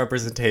brick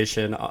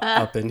representation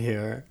up in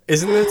here.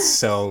 Isn't it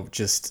so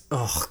just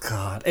oh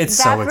god, it's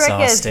that so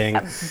exhausting.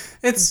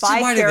 It's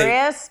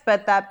bi-curious,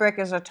 but that brick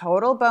is a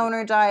total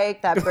boner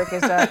dyke. That brick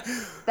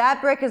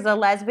is a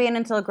lesbian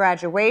until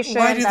graduation.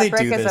 Why do that they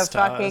brick do is this a to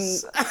fucking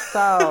us?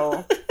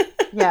 so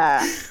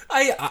yeah.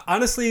 I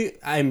honestly,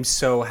 I'm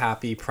so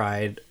happy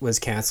Pride was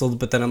canceled,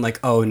 but then I'm like,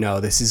 oh no,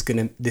 this is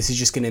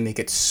just gonna make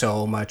it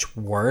so much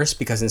worse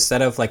because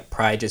instead of like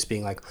Pride just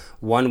being like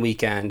one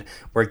weekend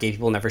where gay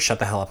people never shut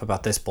the hell up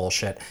about this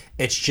bullshit,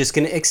 it's just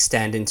gonna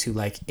extend into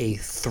like a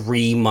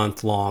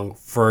 3-month long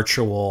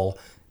virtual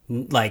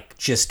like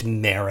just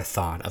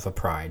marathon of a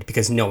Pride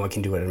because no one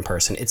can do it in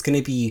person. It's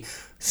gonna be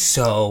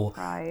so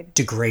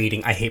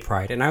degrading. I hate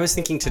Pride. And I was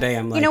thinking today,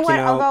 I'm like,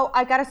 although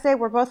I gotta say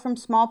we're both from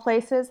small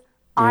places,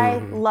 I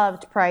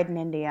loved Pride in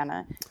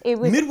Indiana. It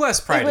was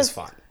Midwest Pride is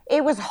fun.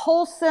 It was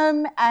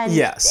wholesome and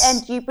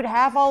you would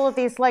have all of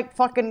these like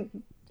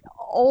fucking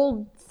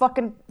old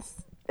fucking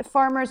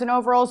farmers in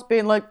overalls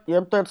being like,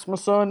 yep, that's my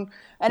son.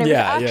 And it was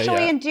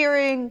actually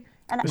endearing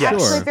and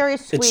actually very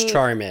sweet. It's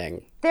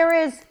charming. There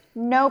is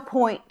no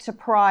point to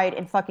Pride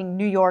in fucking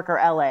New York or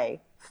LA.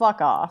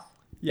 Fuck off.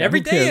 Yeah,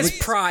 every day is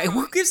Pride.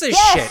 Who gives a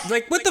shit?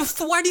 Like, what the?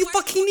 Why do you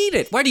fucking need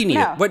it? Why do you need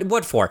it?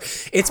 What for?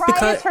 It's Pride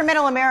because is for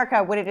Middle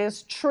America when it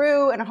is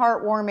true and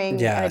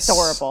heartwarming and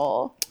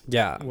adorable.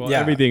 Yeah, well,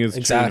 everything is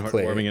true and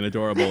heartwarming and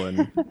adorable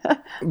and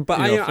but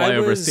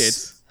flyover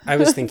states. I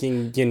was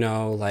thinking,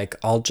 like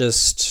I'll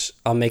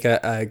make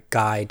a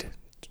guide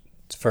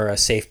for a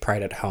safe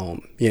Pride at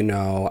home.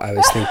 I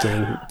was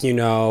thinking,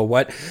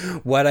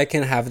 what I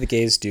can have the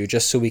gays do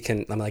just so we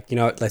can, I'm like,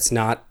 let's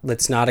not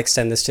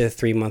extend this to a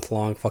 3-month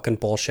long fucking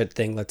bullshit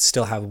thing. Let's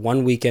still have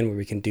one weekend where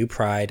we can do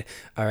Pride.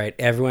 All right,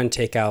 everyone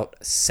take out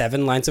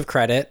 7 lines of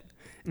credit,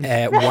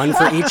 one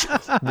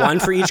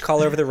for each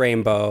color of the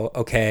rainbow.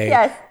 Okay.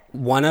 Yes.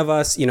 One of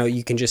us,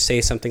 you can just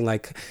say something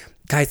like,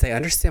 guys, I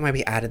understand why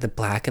we added the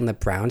black and the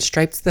brown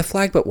stripes to the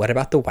flag, but what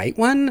about the white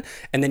one?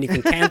 And then you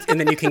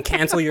can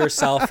cancel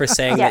yourself for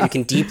saying that. You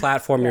can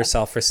deplatform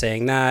yourself for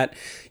saying that.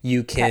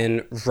 You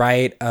can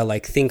write a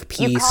think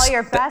piece. You call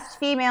your best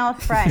female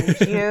friend.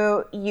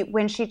 You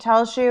when she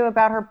tells you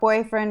about her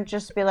boyfriend,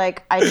 just be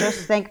like, I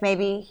just think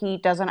maybe he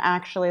doesn't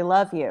actually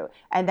love you.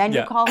 And then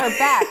you call her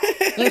back.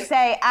 You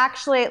say,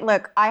 actually,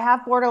 look, I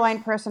have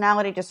borderline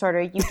personality disorder.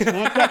 You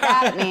can't get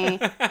mad at me.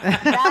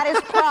 That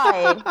is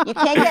Pride. You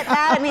can't get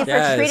mad at me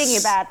for treating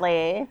you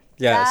badly.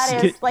 Yes.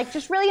 That is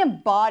just really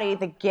embody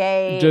the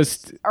gay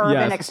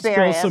urban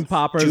experience. Spill some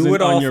poppers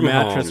on your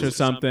mattress or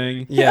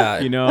something.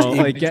 Yeah.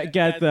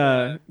 Get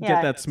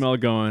that smell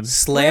going.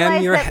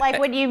 Slam your head.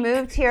 When you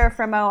moved here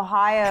from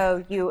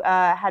Ohio, you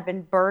had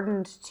been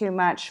burdened too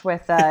much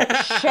with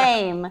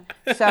shame.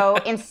 So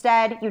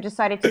instead, you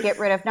decided to get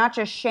rid of not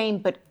just shame,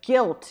 but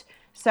guilt.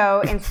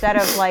 So instead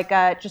of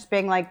just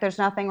being like, there's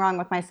nothing wrong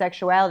with my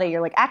sexuality,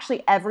 you're like,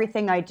 actually,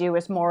 everything I do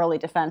is morally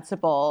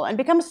defensible and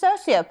become a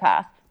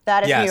sociopath.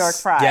 That is New York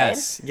Pride.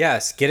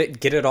 Yes.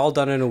 Get it all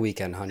done in a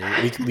weekend, honey.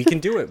 We can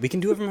do it. We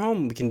can do it from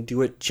home. We can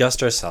do it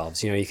just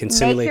ourselves. You can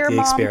simulate the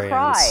experience. Make your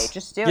mom cry.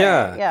 Just do it.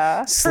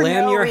 Yeah.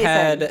 Slam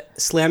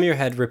your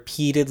head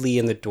repeatedly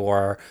in the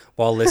door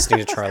while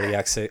listening to Charlie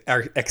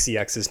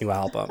XCX's new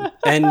album,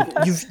 and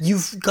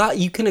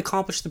you can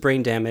accomplish the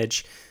brain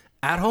damage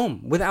at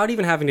home without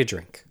even having to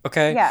drink.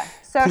 Okay? Yeah.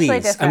 Socially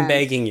please, different. I'm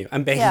begging you,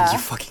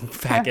 fucking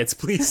faggots,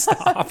 please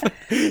stop.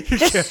 You're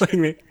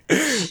killing me.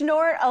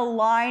 Snort a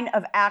line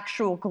of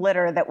actual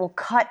glitter that will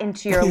cut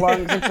into your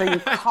lungs until you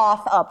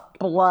cough up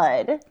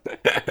blood.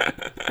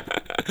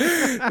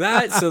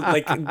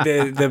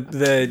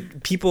 The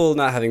people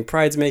not having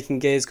Pride's making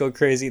gays go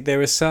crazy. There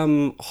was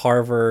some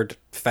Harvard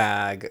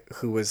fag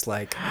who was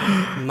like,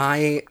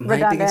 my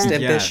biggest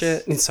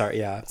ambition. Yes. Sorry,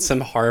 yeah,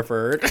 some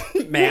Harvard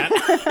man.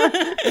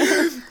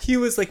 He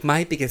was like,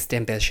 my biggest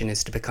ambition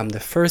is to become the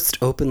first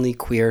openly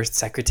queer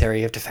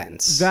Secretary of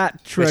Defense.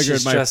 That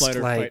triggered my just flight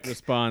or like, fight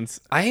response.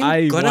 I am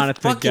I gonna wanted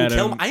to fucking get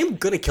kill. him. I am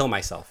gonna kill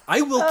myself.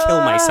 I will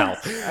kill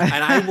myself,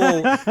 and I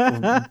will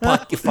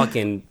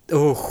fucking.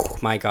 Oh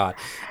my god!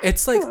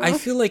 It's like I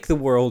feel like the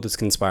world is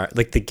conspiring.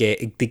 Like the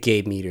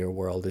gay media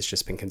world has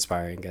just been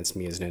conspiring against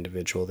me as an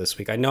individual this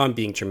week. I know I'm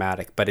being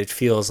dramatic, but it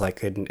feels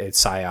like a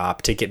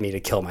psyop to get me to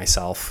kill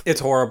myself.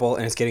 It's horrible,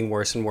 and it's getting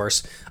worse and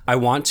worse. I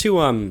want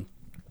to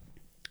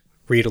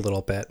read a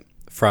little bit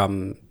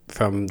from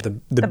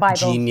the Bible.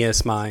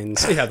 genius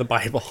minds. Yeah, the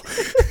Bible.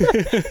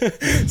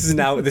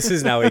 This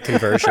is now a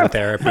conversion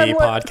therapy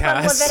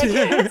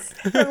podcast.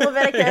 From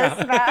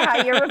Leviticus about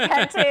how you're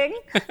repenting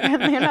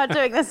and you're not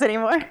doing this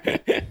anymore.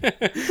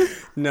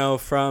 No,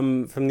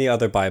 from the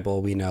other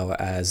Bible we know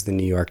as the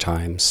New York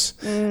Times.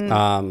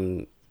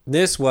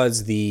 This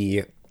was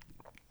the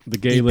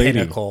gay lady.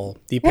 pinnacle.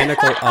 The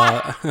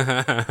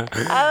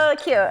Oh,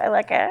 cute. I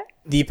like it.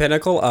 The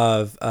pinnacle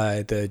of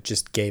the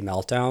just gay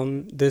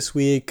meltdown this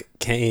week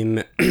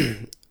came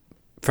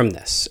from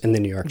this in the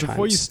New York Times.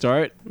 Before you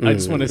start, I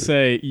just want to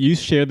say you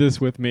shared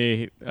this with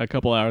me a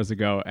couple hours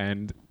ago,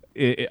 and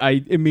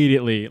I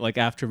immediately, like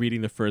after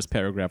reading the first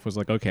paragraph, was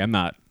like, okay, I'm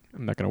not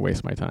going to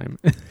waste my time.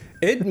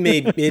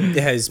 It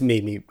has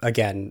made me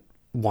again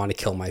want to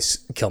kill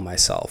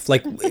myself.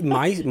 Like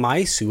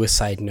my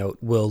suicide note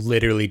will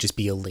literally just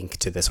be a link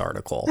to this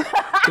article.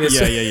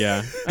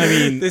 Yeah. I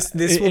mean, this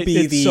will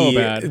be so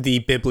bad. the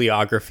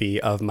bibliography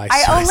of my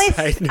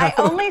suicide note. I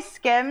only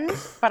skimmed,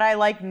 but I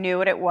knew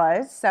what it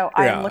was, so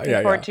I'm looking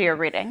forward to your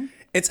reading.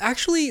 There's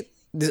actually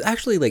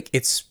like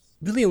it's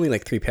really only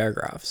like 3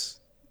 paragraphs,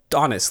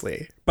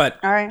 honestly. But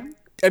all right.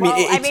 I mean,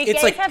 it's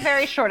gays like have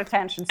very short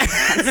attention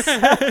spans.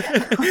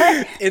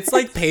 It's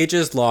like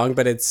pages long,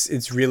 but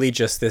it's really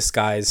just this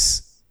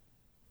guy's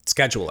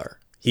scheduler.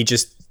 He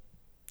just,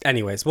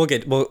 anyways,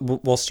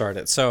 we'll start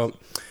it. So,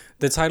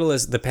 the title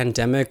is "The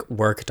Pandemic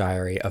Work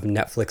Diary of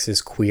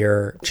Netflix's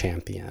Queer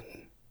Champion."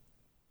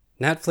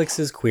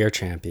 Netflix's Queer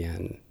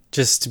Champion,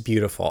 just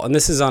beautiful, and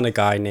this is on a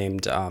guy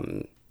named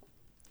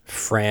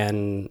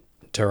Fran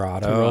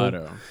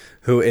Tirado.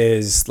 Who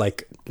is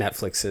like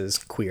Netflix's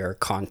queer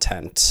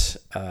content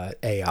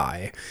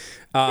AI.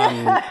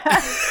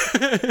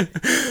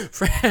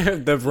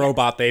 The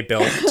robot they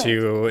built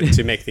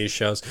to make these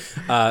shows.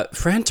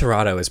 Fran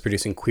Tirado is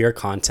producing queer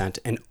content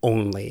and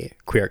only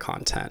queer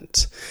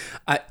content.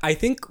 I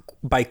think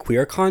by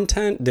queer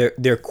content,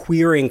 they're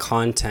queering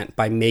content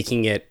by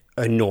making it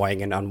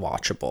annoying and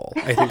unwatchable.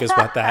 I think is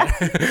what that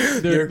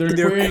they're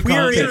queering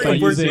content by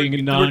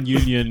using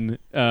non-union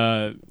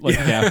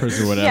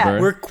gaffers or whatever. Yeah.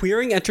 We're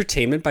queering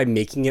entertainment by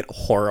making it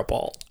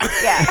horrible.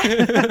 Yeah.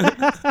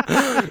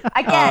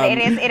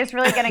 Again, it is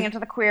really getting into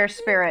the queer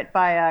spirit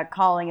by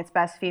calling its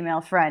best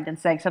female friend and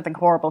saying something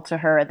horrible to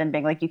her, and then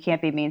being like, "You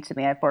can't be mean to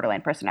me. I have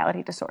borderline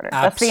personality disorder."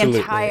 Absolutely. That's the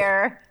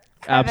entire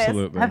premise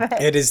of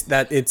it. It is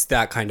that it's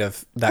that kind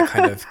of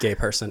gay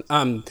person.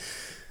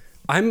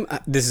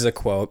 This is a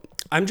quote.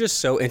 I'm just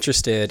so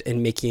uninterested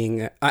in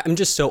making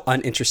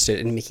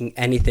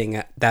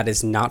anything that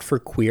is not for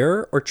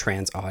queer or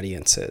trans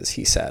audiences,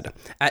 he said.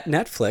 At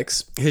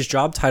Netflix, his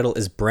job title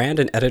is Brand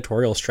and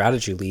Editorial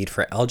Strategy Lead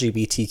for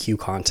LGBTQ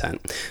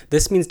content.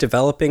 This means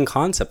developing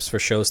concepts for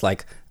shows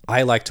like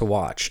I Like to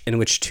Watch, in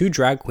which 2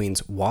 drag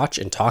queens watch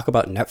and talk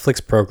about Netflix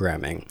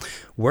programming.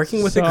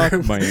 Working with a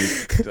group of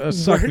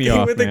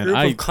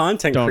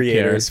content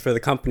creators for the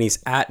company's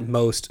At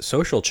Most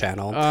social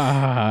channel,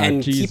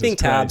 and keeping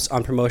tabs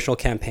on promotional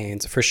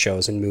campaigns for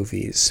shows and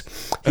movies.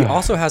 He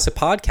also has a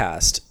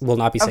podcast, will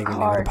not be saying the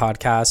name of the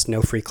podcast,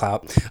 no free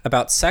clout,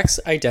 about sex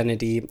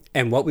identity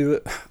and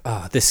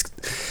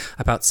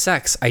about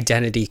sex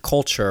identity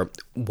culture,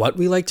 what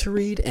we like to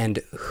read and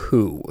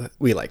who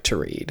we like to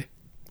read.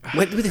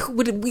 There's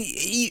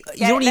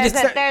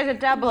a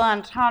double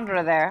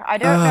entendre there. I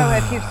don't know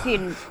if you've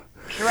seen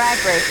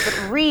Drag Race, but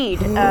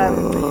read.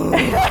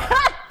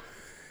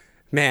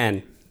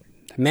 Man,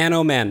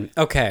 oh man.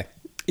 Okay,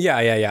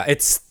 yeah.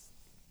 It's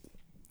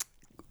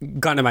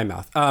gun in my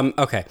mouth.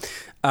 Okay.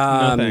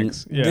 No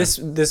thanks. Yeah. This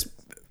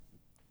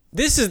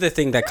is the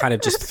thing that kind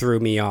of just threw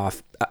me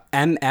off.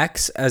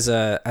 MX as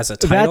a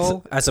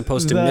title as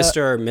opposed to Mr.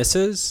 or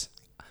Mrs.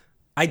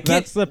 I get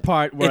that's the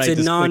part where it's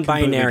a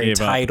non-binary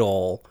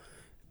title,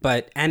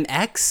 but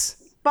MX.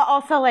 But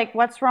also, like,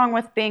 what's wrong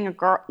with being a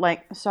girl?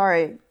 Like,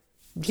 sorry.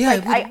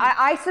 Yeah, like,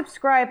 I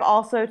subscribe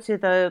also to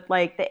the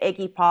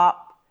Iggy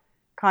Pop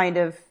kind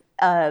of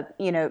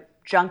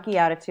junkie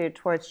attitude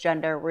towards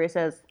gender, where he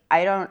says,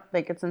 I don't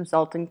think it's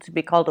insulting to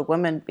be called a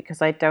woman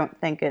because I don't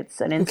think it's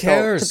an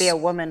insult to be a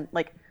woman.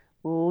 Like,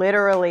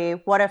 literally,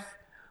 what if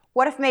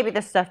maybe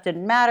this stuff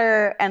didn't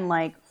matter, and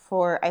like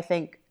for I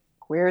think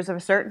queers of a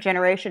certain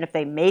generation, if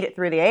they made it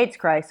through the AIDS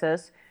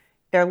crisis,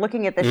 they're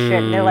looking at this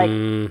shit and they're like,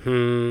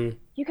 you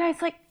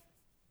guys, like,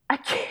 I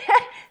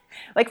can't.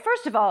 Like,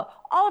 first of all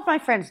of my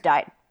friends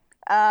died.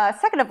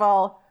 Second of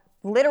all,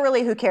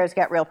 literally who cares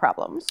get real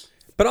problems.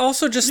 But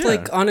also just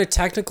like on a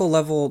technical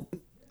level,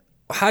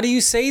 how do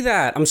you say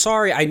that? I'm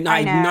sorry. I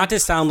not to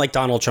sound like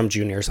Donald Trump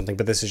Jr. or something,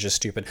 but this is just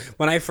stupid.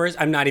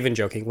 I'm not even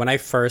joking. When I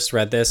first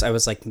read this, I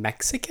was like,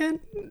 Mexican?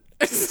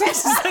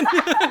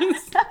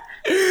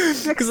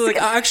 Because like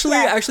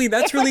actually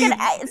that's it's really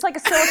it's like a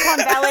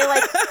Silicon Valley,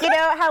 like, you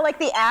know how like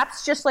the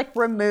apps just like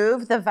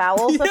remove the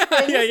vowels of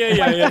things.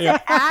 Yeah.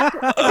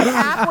 It's an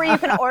app where you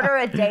can order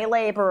a day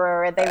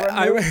laborer and they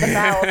remove the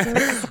vowels.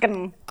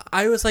 Mexican.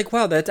 I was like,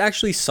 wow, that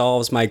actually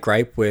solves my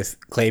gripe with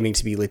claiming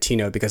to be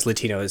Latino, because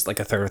Latino is like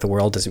a third of the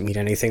world, doesn't mean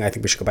anything. I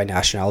think we should go by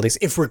nationalities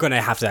if we're going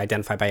to have to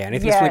identify by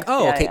anything. Yes, so like,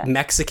 oh, okay, yeah.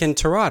 Mexican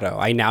Torado.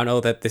 I now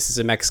know that this is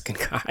a Mexican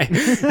guy.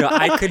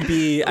 I could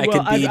be I'd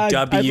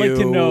like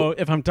to know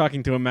if I'm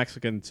talking to a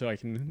Mexican so I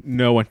can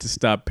know when to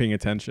stop paying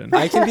attention.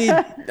 I can be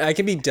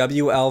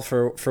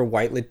WL for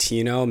white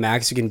Latino.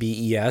 Max, you can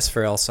be ES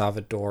for El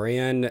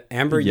Salvadorian.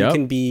 Amber, you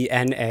can be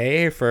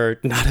NA for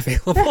not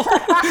available.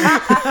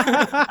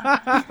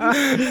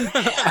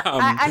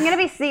 I'm going to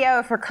be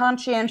CO for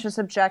conscientious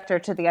objector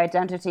to the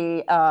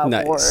identity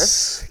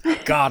wars.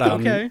 Got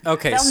him.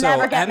 Okay. They'll So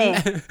never get me.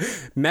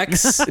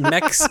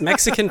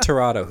 Mexican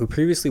Torado, who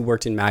previously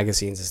worked in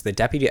magazines, is the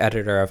deputy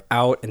editor of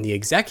Out and the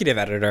executive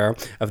editor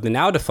of the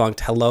now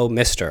defunct Hello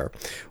Mister.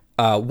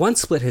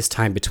 Once split his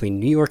time between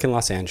New York and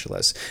Los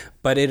Angeles,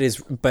 but it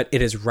is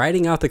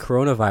riding out the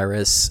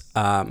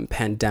coronavirus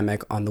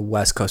pandemic on the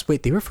West Coast.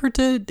 Wait, they referred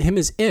to him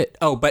as it.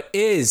 Oh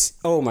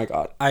my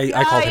God, I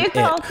called him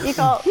it.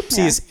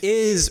 Oopsies,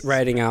 is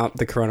riding out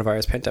the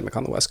coronavirus pandemic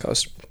on the West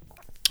Coast.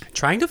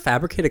 Trying to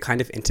fabricate a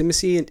kind of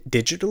intimacy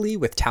digitally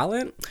with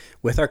talent,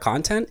 with our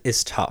content,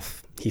 is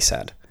tough, he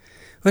said.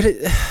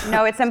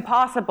 No, it's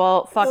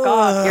impossible. Fuck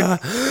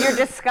off. You're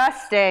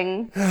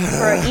disgusting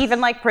for even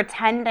like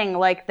pretending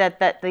like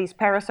that these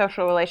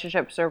parasocial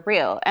relationships are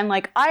real. And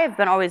like I have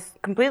been always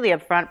completely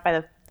upfront by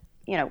the,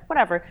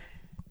 whatever.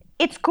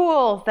 It's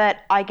cool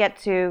that I get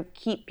to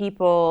keep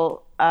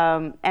people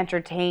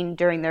entertained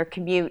during their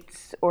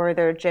commutes or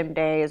their gym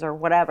days or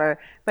whatever,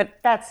 but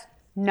that's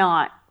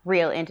not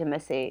real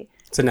intimacy.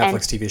 It's a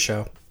Netflix TV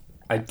show.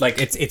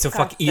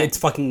 It's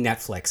fucking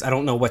Netflix. I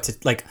don't know what to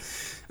like.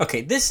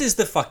 Okay, this is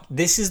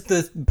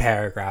the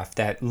paragraph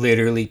that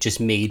literally just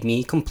made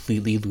me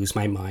completely lose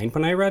my mind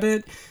when I read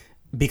it,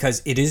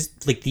 because it is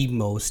like the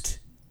most,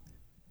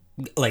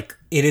 like,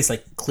 it is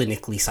like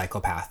clinically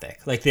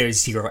psychopathic. Like,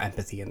 there's zero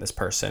empathy in this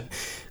person.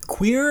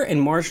 Queer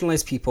and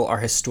marginalized people are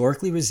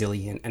historically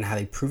resilient and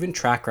have a proven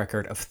track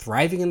record of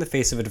thriving in the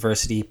face of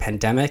adversity,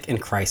 pandemic,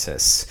 and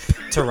crisis.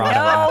 Torado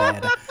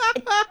added.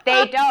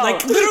 They don't.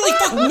 Like, literally,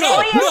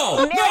 no,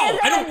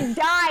 I don't.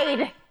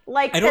 Died.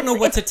 Like, I don't know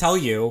what to tell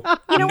you.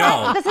 You know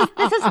what?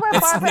 This is where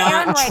It's Barbara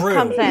not Ehrenreich true.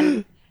 comes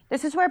in.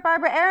 This is where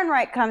Barbara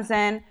Ehrenreich comes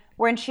in,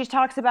 when she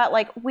talks about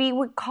like we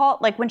would call,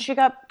 like, when she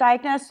got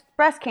diagnosed with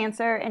breast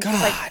cancer, and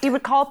she's like, we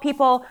would call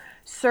people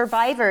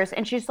survivors,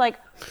 and she's like,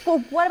 well,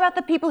 what about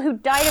the people who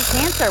died of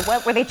cancer?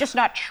 What, were they just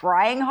not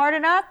trying hard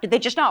enough? Did they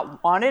just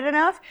not want it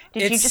enough?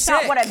 Did you just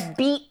not want to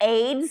beat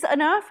AIDS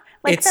enough?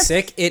 Like, It's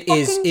sick. It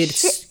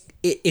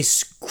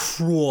is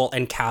cruel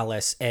and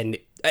callous, and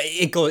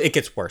it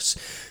gets worse.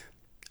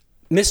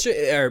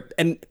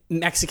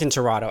 Mexican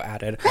Torado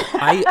added,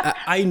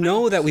 I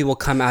know that we will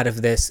come out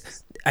of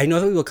this. I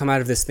know that we will come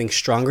out of this thing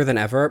stronger than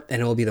ever,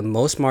 and it will be the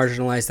most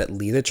marginalized that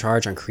lead the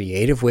charge on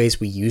creative ways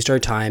we used our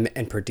time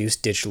and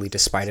produced digitally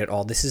despite it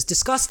all. This is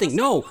disgusting.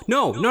 No.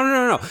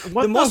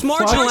 The most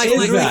marginalized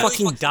literally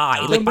fucking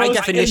die. Like, by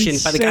definition,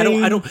 but like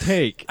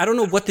I don't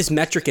know what this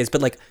metric is,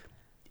 but like,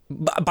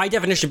 by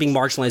definition, being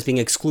marginalized, being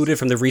excluded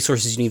from the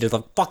resources you need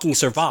to fucking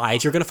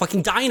survive, you're gonna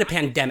fucking die in a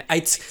pandemic.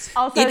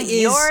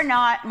 You're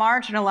not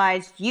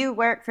marginalized. You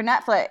work for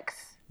Netflix.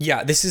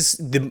 Yeah, this is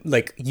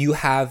you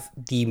have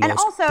the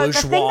most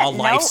bourgeois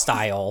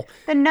lifestyle.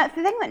 The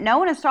thing that no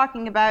one is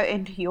talking about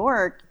in New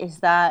York is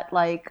that,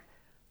 like,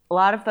 a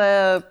lot of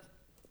the,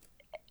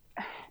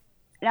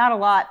 not a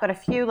lot, but a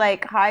few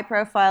like high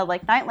profile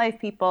like nightlife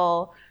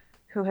people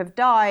who have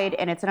died,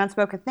 and it's an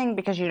unspoken thing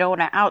because you don't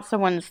want to out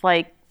someone's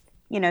like,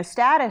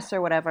 status or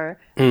whatever.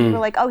 People are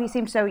like, oh, he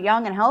seems so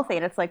young and healthy.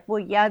 And it's like, well,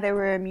 yeah, they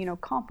were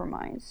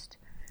immunocompromised.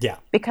 Yeah.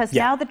 Because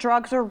now the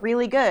drugs are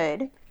really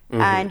good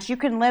and you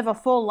can live a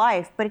full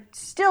life, but it's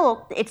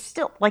still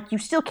like, you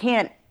still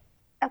can't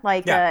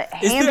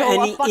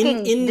handle a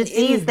fucking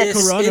disease that's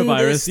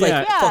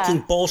coronavirus.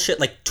 Fucking bullshit,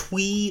 like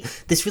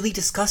this really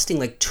disgusting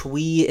like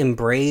twee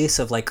embrace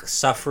of like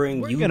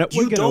suffering you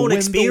don't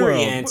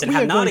experience and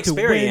have not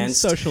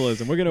experienced.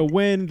 Socialism. We're gonna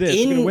win this.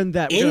 We're gonna win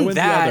that. We're gonna win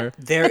the other.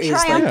 There the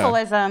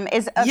triumphalism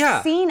is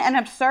obscene and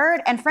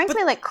absurd, and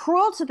frankly, like,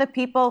 cruel to the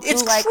people who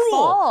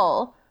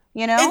fall.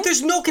 And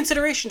there's no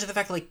consideration to the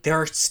fact that, like, there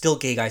are still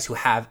gay guys who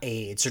have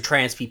AIDS, or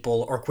trans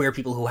people, or queer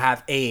people who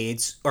have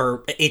AIDS,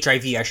 or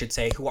HIV, I should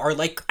say, who are,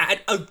 like,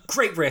 at a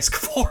great risk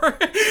for.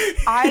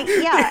 What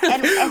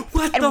the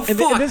fuck?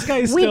 And this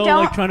guy's still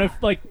like trying to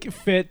like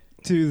fit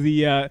to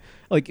the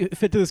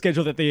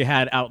schedule that they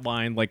had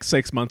outlined like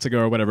 6 months ago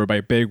or whatever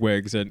by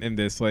bigwigs and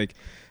this like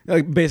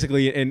Like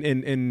basically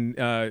in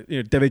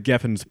David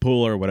Geffen's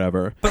pool or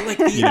whatever. But like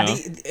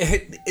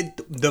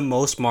the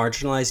most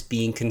marginalized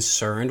being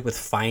concerned with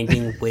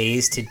finding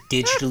ways to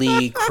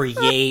digitally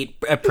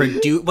create,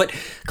 produce. But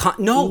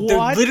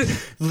they're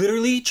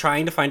literally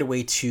trying to find a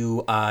way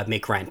to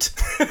make rent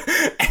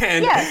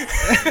and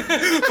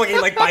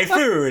fucking like buy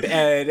food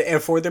and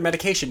afford their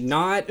medication.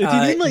 Not if you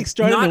didn't like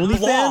start an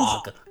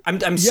blog.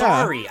 I'm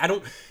sorry. I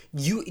don't.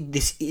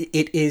 This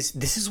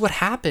is what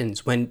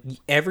happens when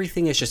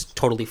everything is just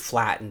totally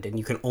flattened and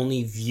you can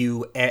only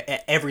view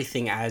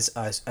everything as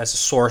a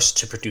source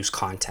to produce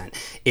content.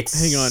 It's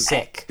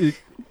sick.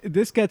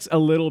 This gets a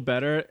little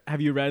better.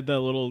 Have you read the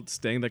little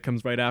sting that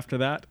comes right after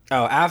that?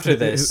 Oh, after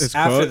this,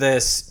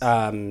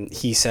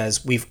 he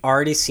says, "We've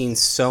already seen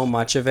so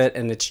much of it,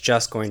 and it's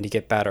just going to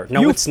get better."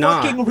 No, it's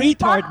not. You fucking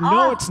retard!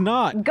 No, it's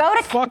not.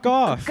 Fuck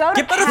off.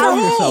 Get better from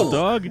yourself,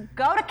 dog.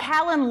 Go to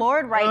Callan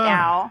Lord right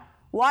now.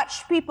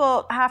 Watch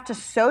people have to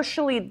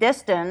socially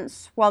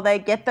distance while they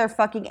get their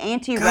fucking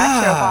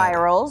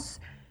antiretrovirals.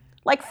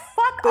 Like,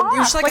 fuck off.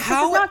 Just like,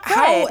 how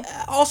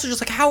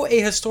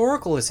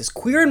ahistorical is this?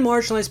 Queer and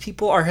marginalized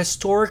people are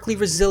historically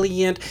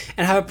resilient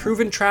and have a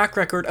proven track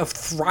record of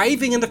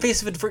thriving in the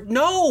face of adversity.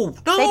 No,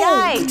 they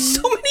died.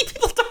 So many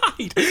people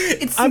died.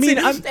 It's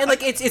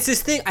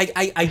this thing.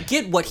 I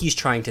get what he's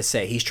trying to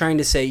say. He's trying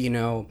to say,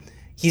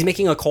 he's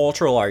making a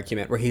cultural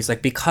argument where he's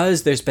like,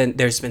 because there's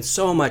been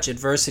so much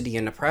adversity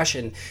and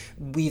oppression,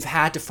 we've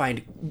had to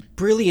find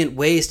brilliant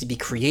ways to be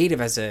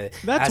creative as a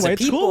That's why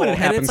it's people. Cool when it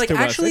happens and it's like, to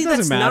actually, us. It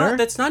doesn't matter.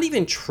 that's not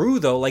even true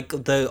though. Like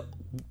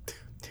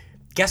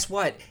guess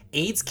what?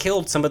 AIDS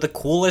killed some of the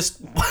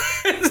coolest.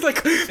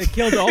 It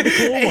killed all the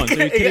cool ones.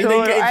 Are you kidding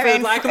me? For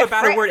lack of a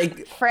better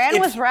word, Fran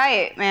was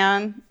right,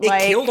 man.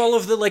 It killed all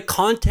of the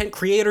content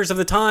creators of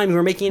the time who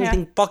were making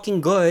anything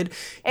fucking good.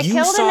 It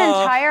killed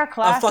an entire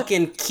class. A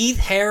fucking Keith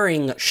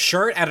Haring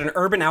shirt at an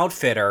Urban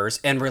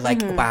Outfitters, and we're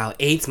like, wow,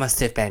 AIDS must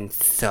have been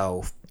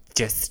so.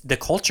 Just the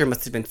culture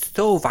must have been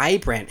so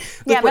vibrant.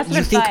 Look, it must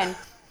have been fun.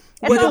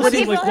 What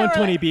is like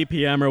 120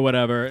 BPM or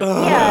whatever?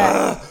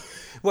 Yeah.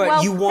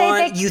 What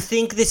you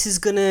think there's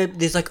gonna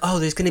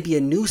be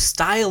a new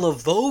style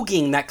of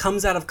voguing that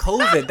comes out of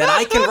COVID that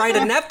I can write a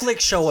Netflix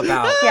show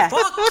about. Yeah.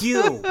 Fuck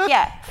you.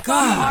 Yeah.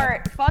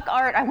 Fuck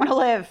art. I want to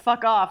live.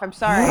 Fuck off. I'm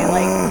sorry.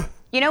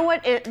 You know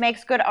what? It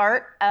makes good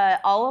art.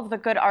 All of the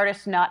good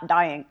artists not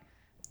dying.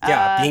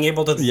 Yeah, being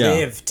able to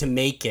live to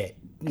make it,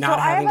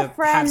 not having to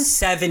have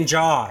 7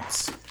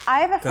 jobs. I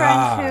have a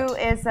friend who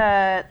is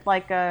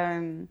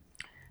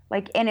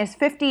in his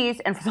 50s,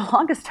 and for the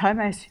longest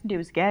time I assumed he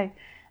was gay.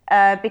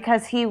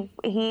 Because he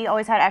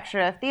always had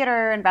extra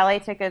theater and ballet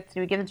tickets. He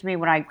would give them to me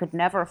when I could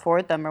never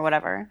afford them or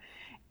whatever.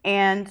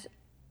 And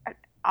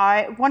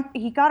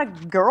he got a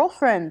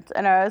girlfriend,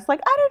 and I was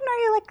like, I didn't know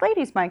you liked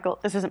ladies, Michael.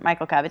 This isn't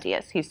Michael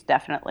Cavadias. He's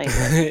definitely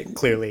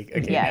clearly a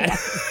gay man.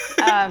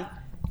 Yeah.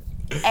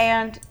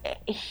 And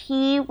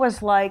he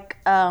was like,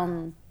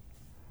 well,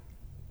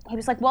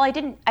 I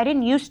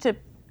didn't used to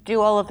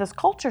do all of this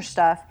culture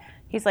stuff.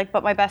 He's like,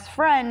 but my best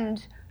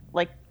friend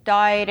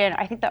died in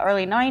I think the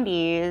early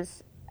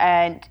 90s.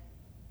 And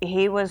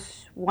he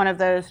was one of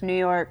those New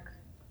York,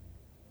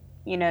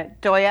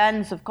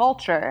 doyens of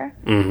culture.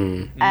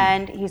 Mm-hmm.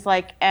 And he's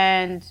like,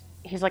 I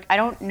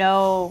don't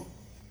know,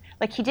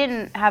 he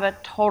didn't have a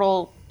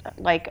total,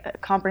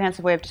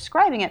 comprehensive way of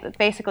describing it. But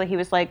basically he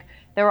was like,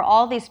 there were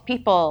all these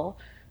people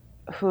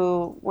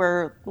who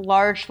were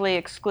largely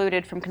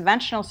excluded from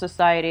conventional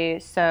society.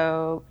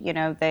 So,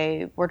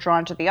 they were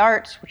drawn to the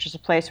arts, which is a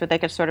place where they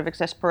could sort of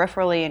exist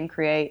peripherally and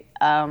create,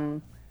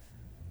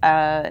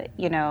 a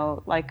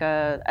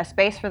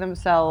space for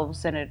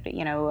themselves and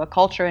a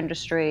culture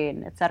industry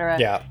and et cetera.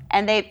 Yeah.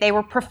 And they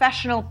were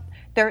professional.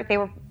 They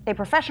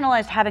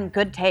professionalized having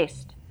good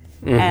taste,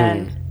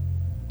 and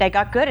they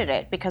got good at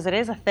it because it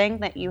is a thing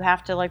that you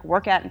have to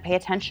work at and pay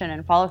attention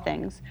and follow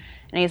things.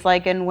 And he's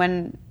like, and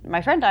when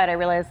my friend died, I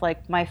realized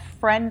my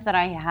friend that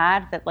I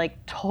had that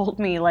told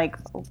me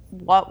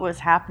what was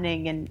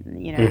happening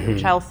in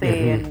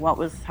Chelsea and what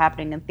was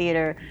happening in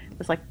theater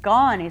was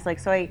gone. He's like,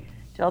 so I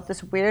developed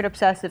this weird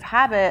obsessive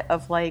habit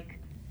of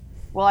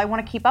well, I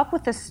want to keep up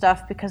with this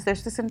stuff because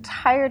there's this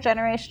entire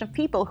generation of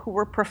people who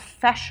were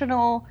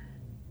professional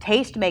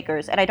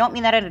tastemakers, and I don't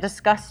mean that in a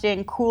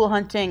disgusting, cool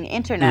hunting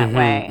internet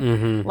way.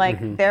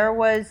 There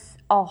was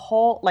a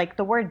whole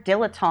the word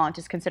dilettante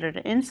is considered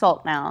an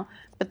insult now,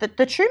 but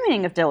the true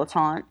meaning of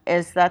dilettante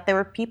is that there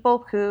were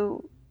people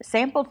who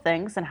sampled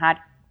things and had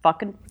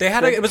fucking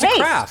it was taste. A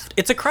craft.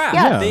 It's a craft.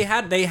 Yeah.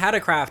 They had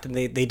a craft and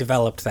they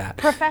developed that.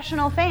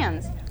 Professional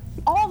fans.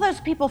 All those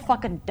people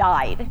fucking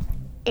died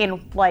in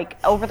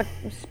over the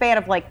span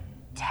of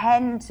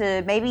 10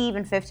 to maybe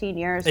even 15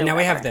 years. And now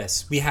we have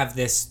this. We have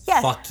this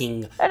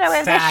fucking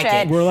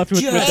faggot. We're left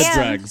with the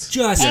dregs.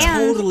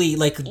 Totally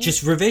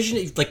just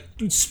revision,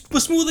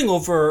 smoothing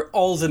over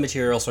all the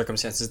material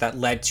circumstances that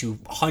led to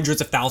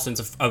hundreds of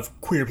thousands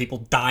of queer people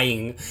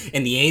dying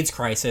in the AIDS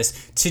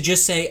crisis. To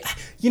just say,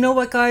 you know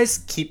what, guys,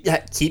 keep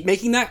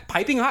making that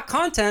piping hot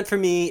content for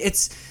me.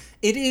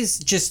 it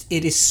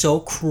is so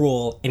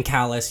cruel and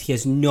callous. He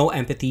has no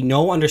empathy,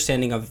 no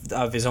understanding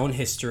of his own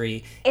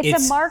history.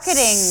 It's a marketing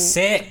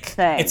sick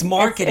thing. It's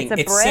marketing.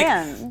 It's a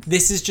brand. Sick.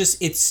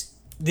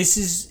 This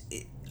is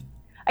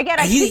again,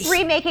 I keep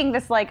remaking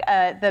this like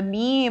the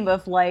meme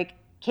of like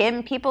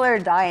Kim, people are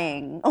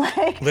dying.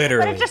 Like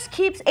literally. But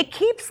it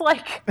keeps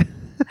like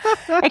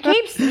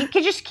you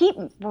can just keep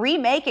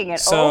remaking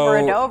it over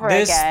and over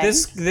again.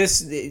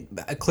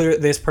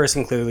 This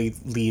person clearly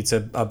leads a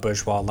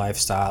bourgeois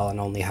lifestyle and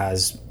only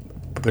has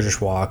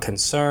bourgeois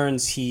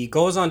concerns. He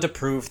goes on to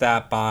prove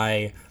that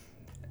by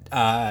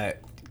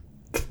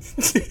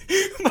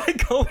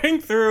going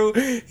through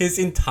his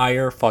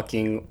entire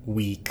fucking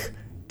week,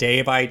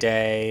 day by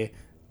day,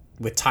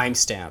 with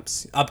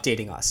timestamps,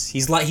 updating us.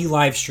 He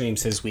live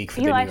streams his week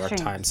for the New York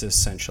Times,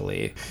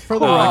 essentially. For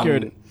the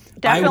record,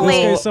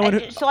 definitely, so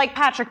like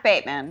Patrick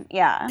Bateman,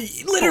 yeah.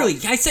 Literally,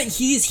 I said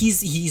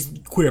he's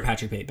queer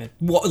Patrick Bateman.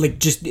 Well, like,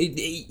 just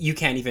you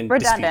can't even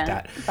redundant,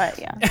 dispute that. But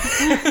yeah.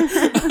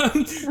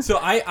 So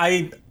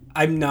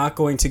I'm not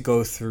going to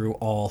go through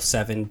all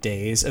 7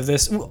 days of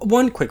this.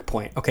 One quick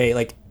point, okay?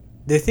 Like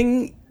the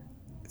thing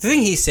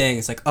he's saying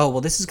is like, oh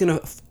well, this is gonna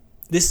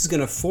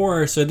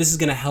force, or this is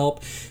gonna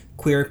help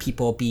queer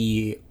people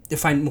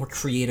find more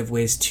creative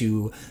ways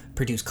to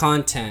produce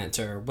content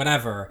or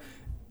whatever.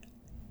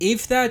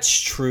 If that's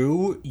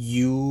true,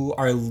 you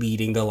are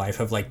leading the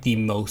life of like the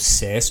most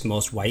cis,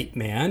 most white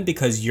man,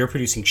 because you're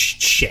producing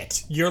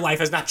shit. Your life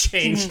has not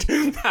changed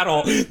at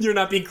all. You're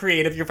not being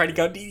creative. You're finding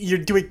out. You're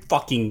doing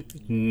fucking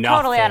nothing.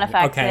 Totally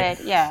unaffected. Okay?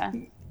 Yeah.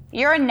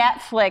 You're a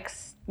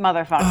Netflix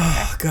motherfucker.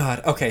 Oh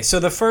God. Okay. So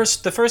the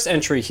first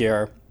entry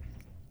here,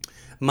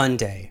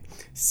 Monday,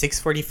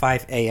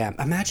 6:45 a.m.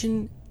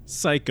 Imagine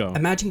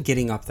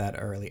getting up that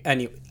early.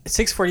 Anyway,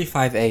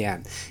 6:45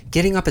 a.m.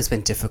 Getting up has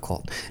been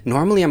difficult.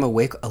 Normally I'm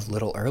awake a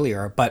little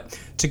earlier, but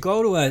to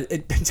go to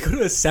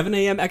a 7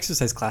 a.m.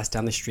 exercise class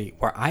down the street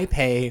where I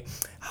pay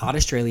hot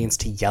Australians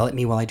to yell at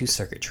me while I do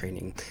circuit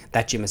training.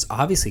 That gym is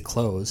obviously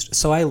closed,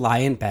 so I lie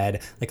in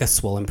bed like a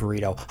swollen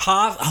burrito.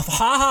 Ha ha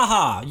ha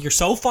ha! You're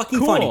so fucking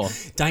funny.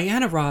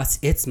 Diana Ross,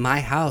 "It's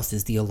my house"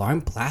 is the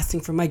alarm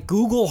blasting from my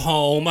Google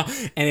Home,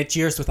 and it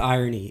jeers with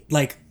irony.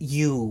 Like,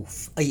 you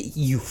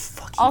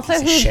fucking also,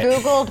 he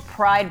Googled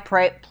Pride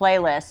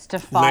playlist to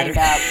find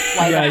out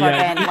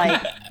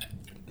like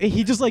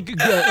he just like just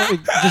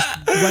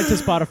went to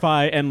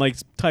Spotify and like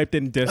typed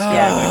in disco.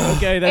 Like,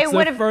 okay, that's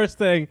the first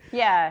thing.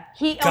 Yeah,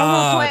 he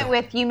almost went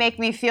with "You Make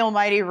Me Feel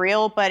Mighty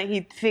Real," but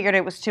he figured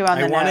it was too on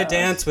the nose. I want to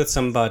dance with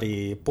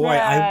somebody. Boy,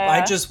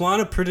 I just want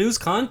to produce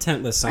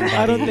content with somebody.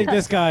 I don't think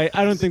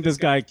this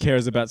guy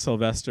cares about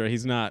Sylvester.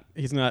 He's not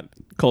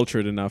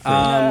cultured enough.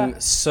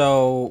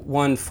 So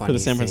one funny for the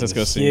San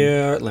Francisco scene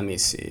here. Let me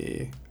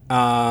see. He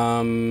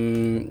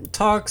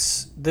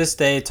talks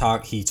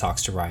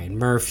to Ryan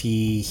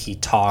Murphy. He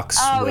talks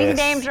he's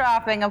name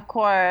dropping, of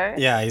course.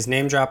 Yeah, he's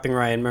name dropping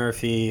Ryan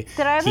Murphy.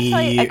 Did I ever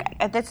tell you,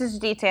 this is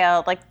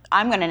detailed, like,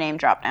 I'm going to name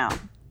drop now.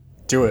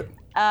 Do it.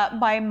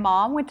 My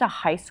mom went to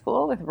high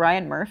school with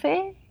Ryan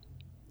Murphy.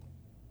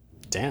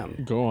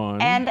 Damn. Go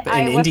on. And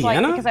I was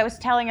Indiana? Like, because I was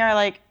telling her,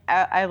 like,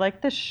 I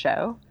like this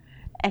show.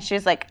 And she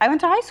was like, I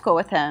went to high school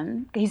with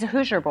him. He's a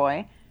Hoosier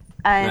boy.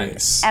 And,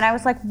 nice. And I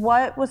was like,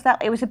 what was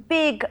that? It was a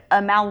big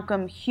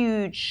amalgam,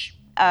 huge,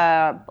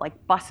 like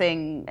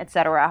busing,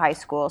 etc. high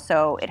school.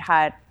 So it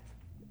had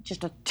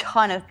just a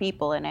ton of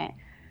people in it.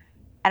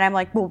 And I'm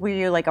like, well, were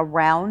you like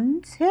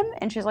around him?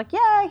 And she's like,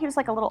 yeah, he was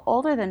like a little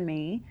older than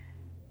me.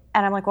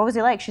 And I'm like, what was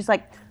he like? She's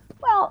like,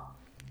 well,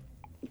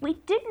 we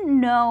didn't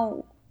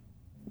know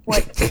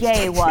what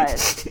gay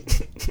was.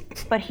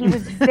 But he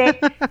was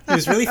he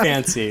was really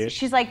fancy.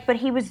 She's like, but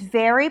he was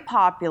very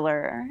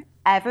popular.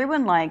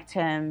 Everyone liked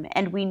him,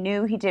 and we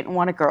knew he didn't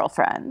want a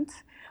girlfriend,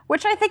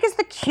 which I think is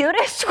the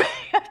cutest way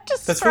of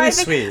describing. That's really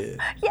sweet.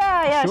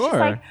 Yeah. Sure. She's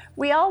like,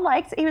 we all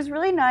liked. He was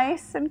really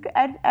nice and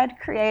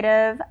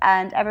creative,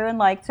 and everyone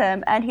liked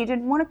him, and he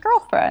didn't want a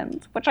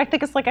girlfriend, which I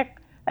think is like a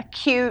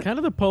cute. Kind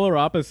of the polar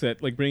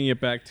opposite. Like bringing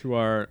it back to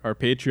our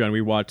Patreon,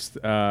 we watched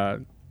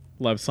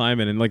Love,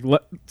 Simon, and like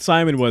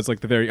Simon was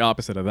like the very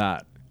opposite of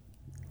that.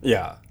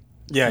 Yeah.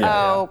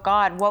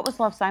 God, what was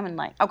Love, Simon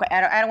like? Okay,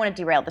 I don't want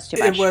to derail this too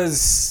much. It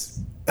was.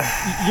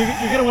 You're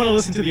gonna want to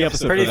listen to the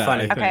episode. Pretty for that,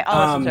 funny. Okay,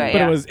 I'll listen to it.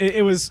 But Yeah.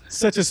 it was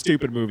such a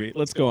stupid movie.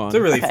 Let's go on. It's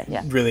a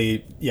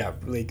really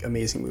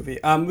amazing movie.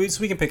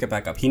 So we can pick it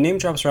back up. He name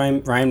drops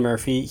Ryan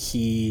Murphy.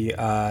 He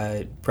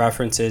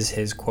references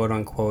his quote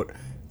unquote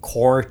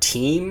core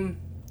team.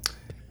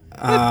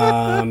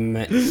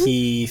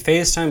 He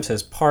FaceTimes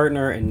his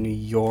partner in New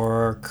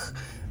York.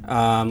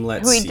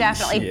 Who he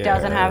definitely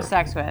doesn't have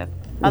sex with.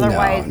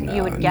 Otherwise,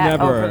 you would get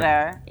never. over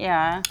there.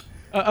 Yeah.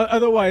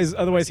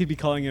 Otherwise, he'd be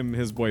calling him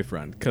his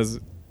boyfriend because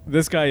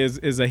this guy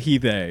is a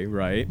he/they,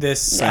 right?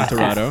 This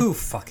Santorado. Who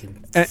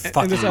fucking and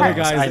this other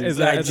guy is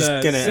a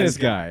cis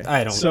guy.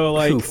 I don't. So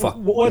like,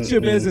 what's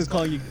your business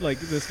calling you like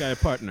this guy a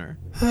partner?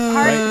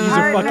 Right? He's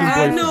a fucking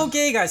boyfriend. No,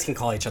 gay guys can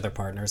call each other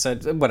partners.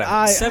 Whatever.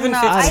 I don't know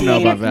I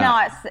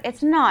about think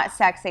it's not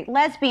sexy.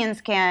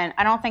 Lesbians can.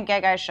 I don't think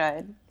gay guys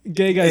should.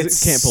 Gay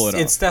guys can't pull it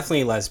off. It's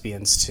definitely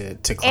lesbians to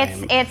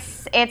claim.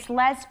 It's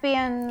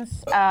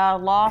lesbians,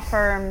 law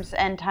firms,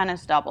 and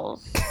tennis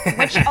doubles.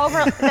 There's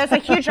a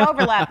huge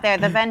overlap there.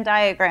 The Venn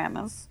diagram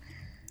is.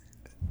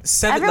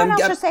 Everyone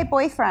else just say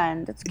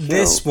boyfriend. It's cute.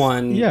 This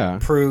one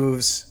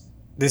proves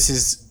this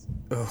is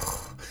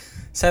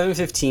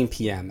 7:15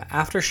 p.m.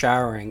 After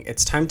showering,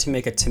 it's time to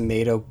make a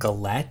tomato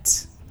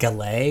galette.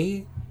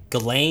 Galane?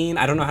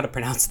 I don't know how to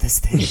pronounce this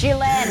thing.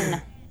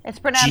 Ghislaine. It's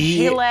pronounced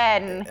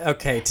Ghislaine.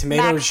 Okay,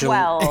 tomato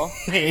Maxwell.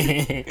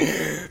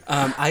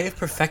 I have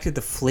perfected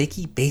the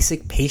flaky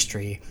basic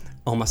pastry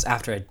almost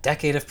after a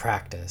decade of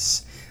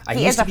practice.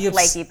 He is a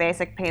flaky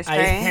basic pastry.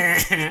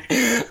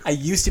 I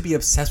used to be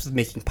obsessed with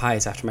making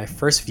pies after my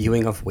first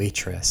viewing of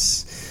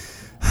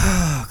Waitress.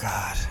 Oh,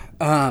 God.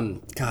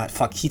 God,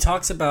 fuck. He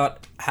talks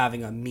about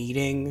having a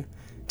meeting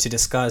to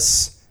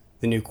discuss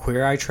the new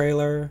Queer Eye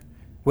trailer,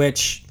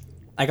 which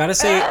I gotta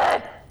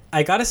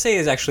say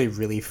is actually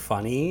really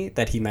funny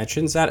that he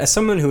mentions that. As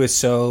someone who is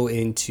so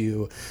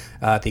into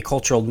the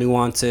cultural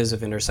nuances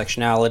of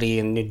intersectionality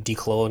and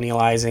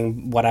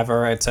decolonializing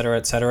whatever, et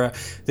cetera,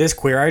 this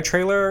Queer Eye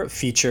trailer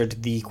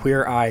featured the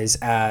queer eyes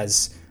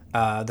as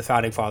the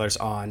founding fathers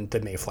on the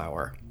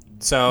Mayflower.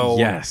 So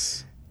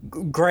yes.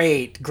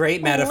 Great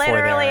metaphor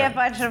there. Literally a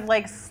bunch of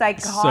like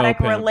psychotic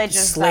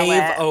religious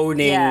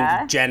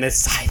slave-owning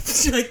genocide,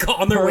 like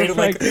on their way to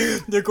like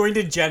they're going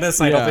to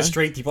genocide all the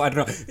straight people. I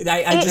don't know.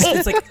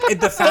 It's like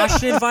the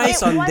fashion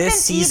advice on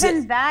this season. It wasn't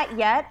even that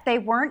yet. They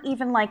weren't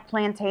even like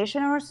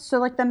plantation owners. So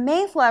like the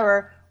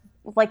Mayflower,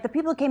 like the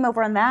people who came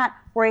over on that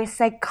were a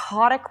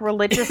psychotic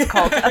religious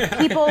cult of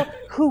people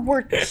who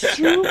were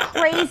too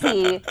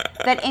crazy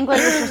that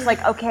England was just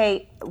like,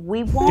 okay,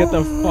 we won't get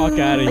the fuck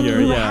out of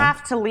here. You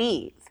have to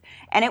leave.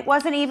 And it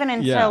wasn't even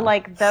until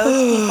like those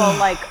people,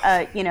 like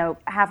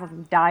half of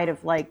them died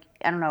of like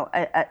I don't know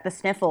the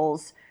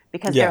sniffles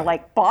because they're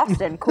like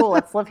Boston, cool,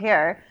 let's live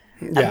here,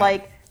 and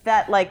like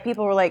that, like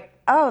people were like,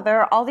 oh,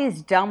 there are all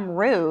these dumb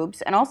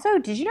rubes, and also,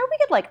 did you know we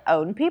could like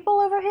own people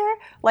over here?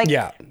 Like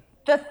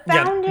the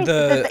founding,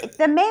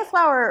 the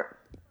Mayflower,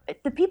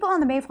 the people on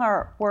the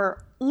Mayflower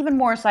were even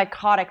more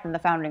psychotic than the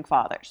founding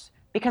fathers.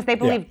 Because they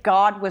believed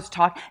God was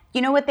talking.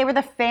 You know what? They were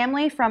the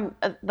family from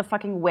the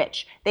fucking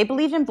witch. They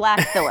believed in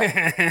Black Phillip.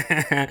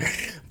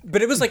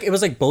 But it was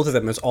like both of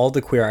them. It was all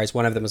the queer eyes.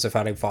 One of them was a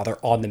founding father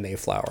on the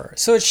Mayflower.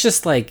 So it's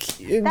just like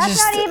that's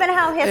not even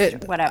how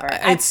history. Whatever.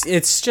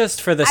 It's just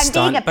for the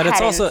stunt, but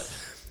it's also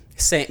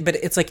saying. But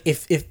it's like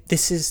if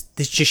this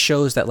just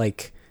shows that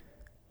like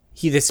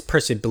this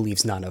person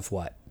believes none of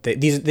what.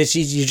 You're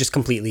just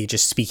completely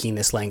just speaking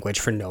this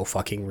language for no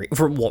fucking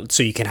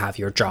so you can have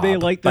your job. They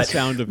like the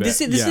sound of it.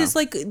 This is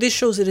like this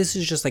shows that this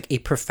is just like a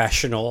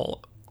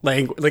professional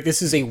language. Like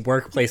this is a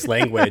workplace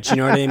language. You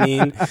know what I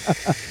mean?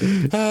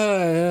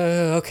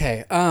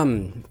 Okay.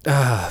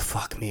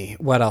 Fuck me.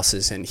 What else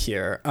is in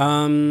here?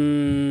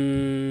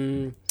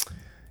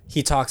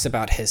 He talks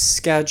about his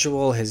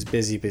schedule, his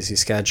busy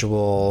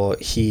schedule.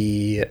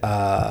 He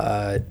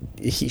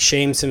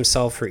shames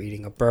himself for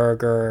eating a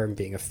burger and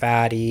being a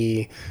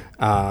fatty.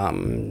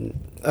 And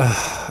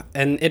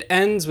it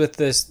ends with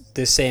this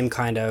same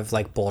kind of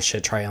like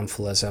bullshit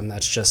triumphalism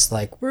that's just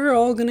like, we're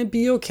all gonna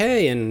be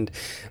okay and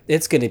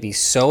it's gonna be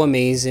so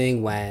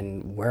amazing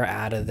when we're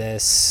out of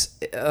this.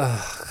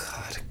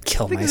 God,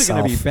 kill myself. Things are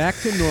gonna be back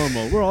to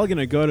normal. We're all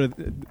gonna go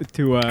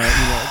to a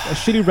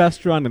shitty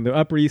restaurant in the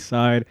Upper East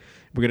Side.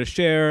 We're gonna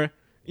share,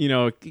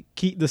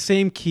 the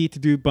same key to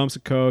do bumps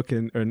of coke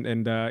and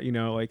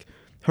like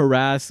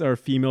harass our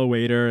female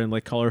waiter and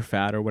like call her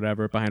fat or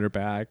whatever behind her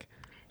back.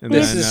 And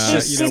this then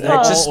is just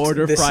all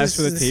order fries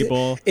for the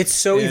table. It's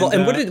so evil.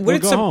 And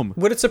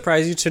would it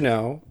surprise you to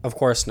know? Of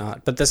course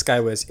not. But this guy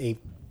was a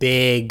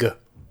big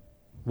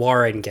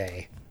Warren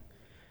gay.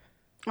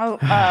 Oh,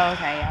 okay,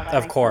 yeah.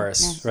 Of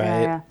course,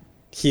 right? Yeah.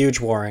 Huge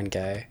Warren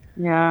gay.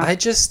 Yeah.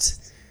 It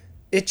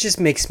just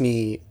makes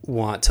me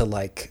want to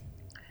like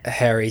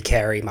Harry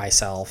carry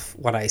myself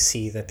when I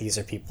see that these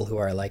are people who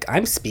are like,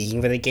 I'm speaking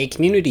for the gay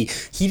community.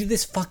 He did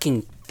this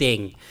fucking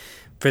thing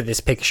for this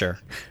picture,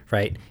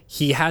 right?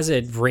 He has a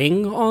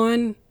ring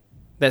on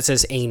that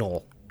says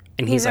anal.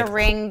 And he's like, a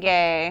ring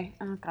gay.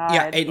 Oh, God.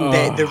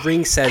 Yeah, the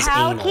ring says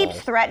Cal anal.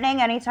 Keeps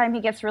threatening anytime he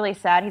gets really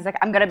sad. He's like,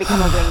 I'm going to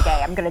become a ring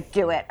gay. I'm going to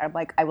do it. I'm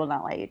like, I will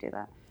not let you do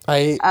that.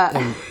 I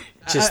am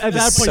just at that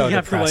point, so you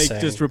have depressing. to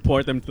like just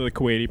report them to the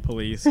Kuwaiti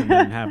police and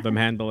then have them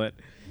handle it.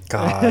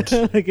 God.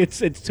 Like it's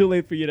too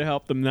late for you to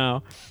help them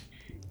now.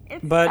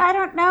 But I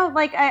don't know.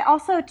 Like I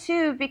also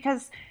too,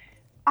 because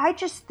I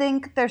just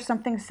think there's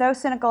something so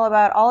cynical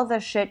about all of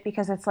this shit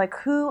because it's like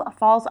who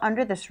falls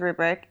under this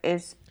rubric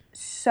is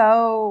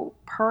so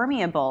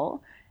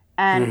permeable.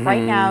 And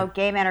right now,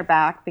 gay men are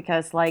back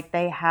because like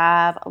they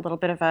have a little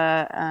bit of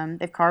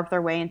they've carved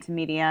their way into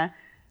media.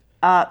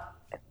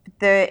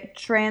 The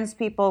trans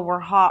people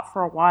were hot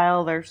for a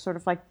while. They're sort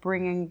of like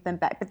bringing them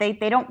back, but they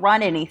don't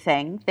run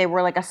anything. They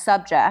were like a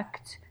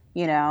subject,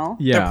 Yeah.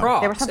 They're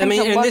props. I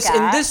mean,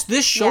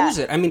 this shows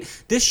it. I mean,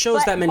 this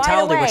shows that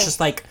mentality, which is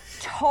like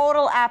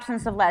total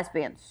absence of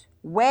lesbians.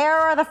 Where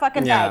are the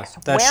fucking bags?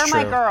 Where are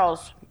my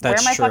girls? Where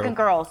That's are my true. fucking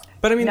girls?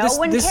 But I mean, no this-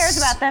 one this- cares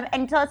about them.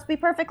 And let's be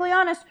perfectly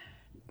honest,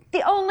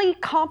 the only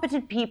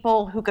competent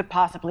people who could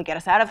possibly get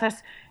us out of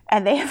this,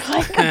 and they have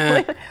like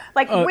completely,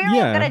 like we're all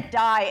yeah. gonna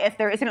die if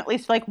there isn't at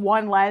least like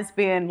one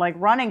lesbian like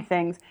running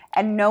things,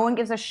 and no one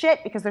gives a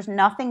shit because there's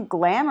nothing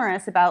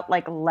glamorous about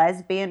like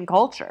lesbian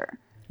culture.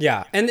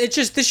 Yeah, and this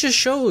just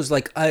shows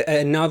like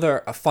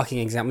another fucking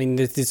example. I mean,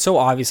 it's so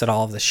obvious that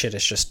all of this shit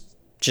is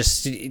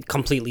just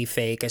completely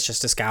fake. It's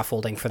just a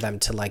scaffolding for them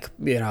to like,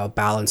 you know,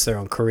 balance their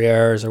own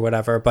careers or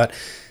whatever. But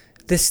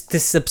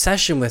this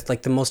obsession with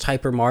like the most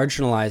hyper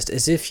marginalized,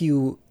 as if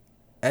you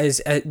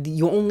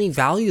only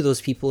value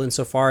those people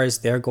insofar as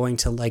they're going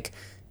to like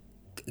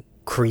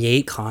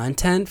create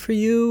content for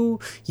you.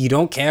 You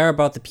don't care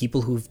about the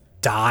people who've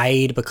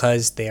died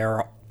because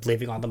they're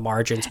living on the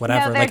margins,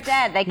 whatever. No, they're like,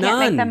 dead. They can't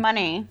make the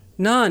money.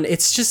 None. It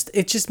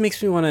just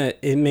makes me want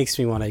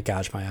to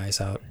gouge my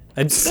eyes out.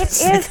 It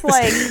is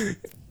like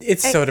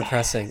It's so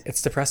depressing.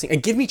 It's depressing.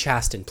 And give me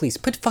Chasten, please.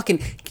 Put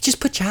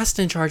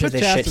Chasten in charge of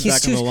this shit. Chasten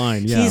back on the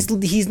line, yeah.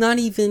 He's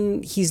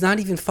not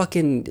even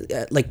fucking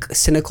like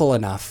cynical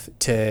enough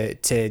to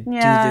do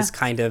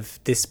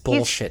this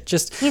bullshit.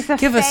 he's a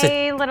give us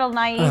fey little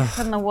naive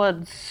in the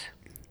woods.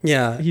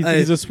 yeah.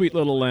 He's a sweet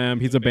little lamb.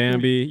 He's a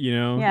Bambi, you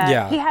know.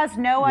 Yeah. He has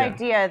no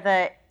idea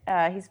that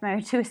he's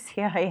married to a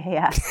CIA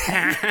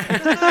asset.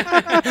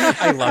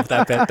 I love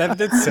that bit.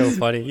 That's so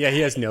funny. Yeah, he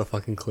has no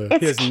fucking clue.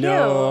 He has It's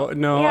no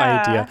cute.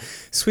 idea.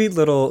 Sweet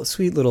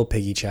little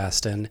piggy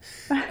Chasten.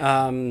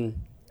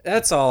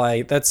 That's all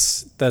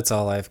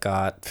I've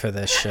got for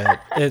this shit.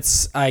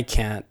 I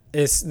can't.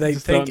 It's they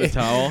Throw think in the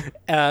towel.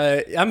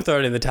 I'm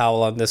throwing in the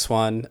towel on this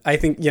one. I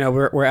think, you know,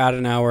 we're at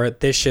an hour.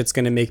 This shit's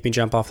gonna make me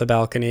jump off the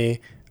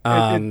balcony.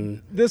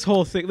 This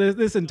whole thing,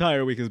 this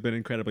entire week has been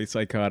incredibly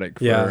psychotic.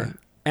 Yeah.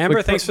 Amber,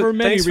 like, thanks for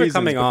many reasons,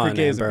 coming but on, for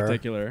gays Amber. in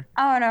particular.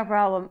 Oh, no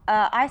problem.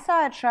 I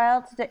saw a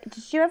trial today.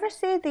 Did you ever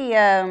see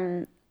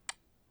the?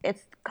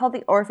 It's called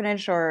The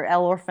Orphanage or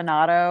El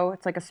Orfanato.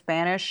 It's like a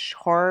Spanish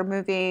horror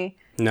movie.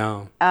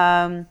 No.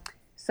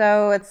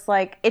 So it's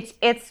like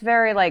it's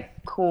very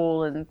like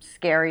cool and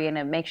scary, and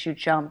it makes you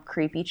jump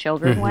creepy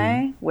children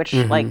way, which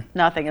like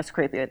nothing is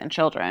creepier than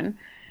children.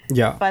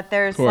 Yeah. But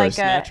there's Of course,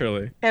 like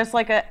naturally. there's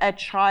like a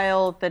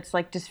child that's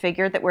like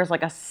disfigured that wears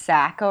like a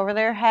sack over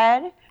their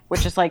head,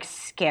 which is like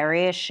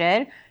scary as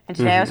shit. And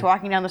today I was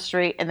walking down the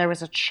street and there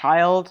was a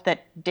child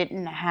that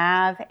didn't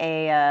have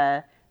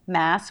a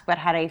mask but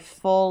had a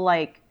full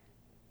like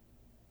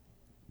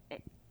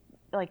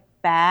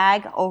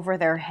bag over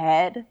their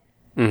head.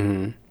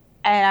 And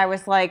I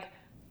was like,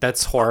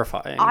 That's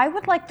horrifying. I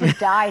would like to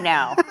die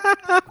now.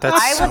 That's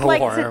I so would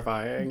like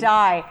horrifying. to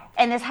die.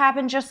 And this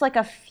happened just like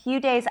a few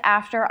days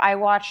after I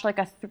watched like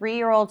a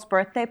 3-year-old's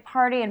birthday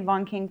party in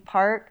Von King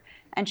Park.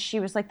 And she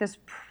was like this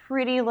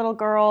pretty little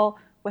girl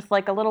with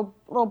like a little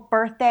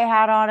birthday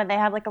hat on, and they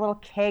had like a little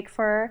cake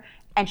for her.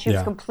 And she was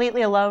Yeah.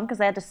 completely alone because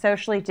they had to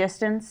socially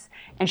distance.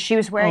 And she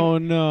was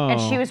wearing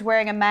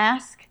a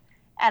mask.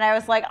 And I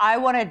was like, I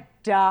want to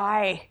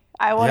die.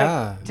 I want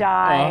Yeah. to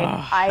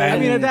die. I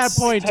mean, at that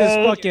point, just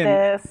hate fucking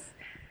this.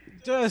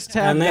 just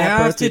have And they that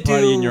have birthday to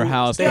party do- in your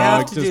house. they dog.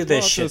 have to Just do blow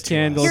this out shit those to us.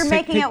 candles. You're Take-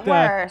 making take it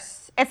that-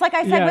 worse. It's like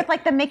I said Yeah. with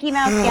like the Mickey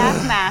Mouse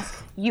gas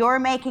mask. You're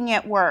making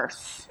it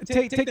worse.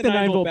 Take the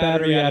 9-volt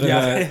battery out of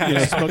Yeah,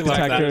 the smoke like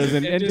that. detectors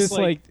and just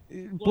like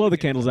blow the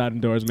candles out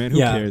indoors, man. Who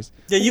cares?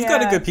 Yeah, you've got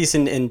a Yeah. good piece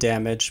in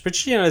damage,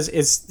 but you know,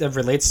 it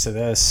relates to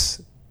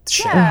this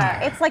shit.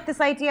 Yeah, it's like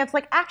this idea of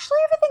like actually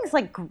everything's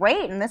like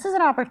great and this is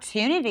an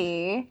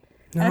opportunity.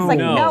 And it's like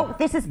No. no,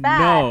 this is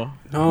bad.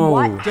 No.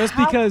 What? Just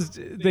How- because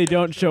they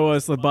don't show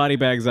us the body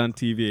bags on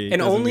TV, And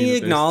doesn't only mean that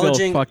they're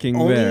acknowledging, still fucking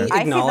only there. I see the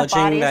acknowledging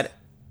bodies. that.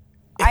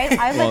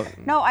 I Well-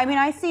 no, I mean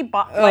I see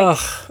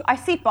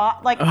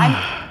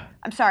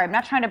I'm sorry, I'm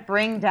not trying to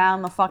bring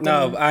down the fucking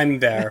No, I'm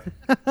there.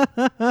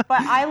 But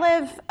I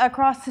live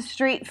across the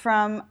street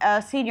from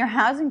a senior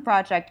housing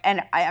project,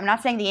 and I'm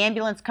not saying the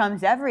ambulance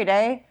comes every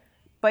day,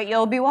 but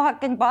you'll be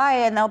walking by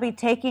and they'll be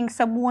taking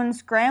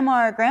someone's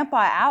grandma or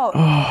grandpa out.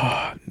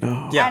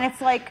 Yeah. And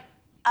it's like,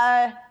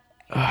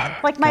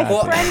 like my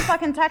friend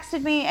fucking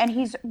texted me, and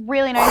he's a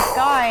really nice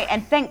guy,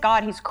 and thank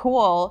God he's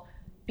cool,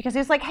 because he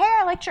was like, hey,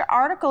 I liked your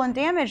article in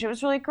Damage. It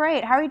was really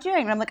great. How are you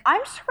doing? And I'm like,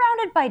 I'm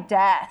surrounded by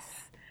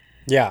death.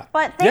 Yeah.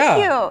 But thank Yeah.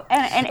 you.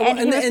 And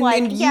he was and- like,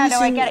 and yeah, no,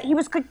 I using- get it. He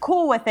was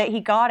cool with it. He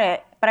got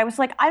it. But I was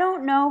like, I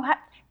don't know how,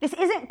 this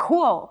isn't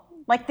cool.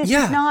 Like, this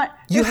Yeah. is not,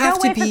 You there's have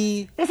no to way for-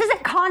 be- this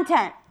isn't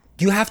content.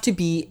 You have to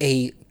be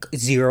a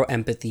zero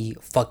empathy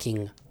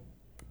fucking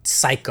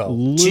psycho to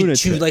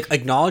Lunatic. like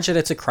acknowledge that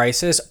it's a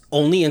crisis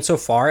only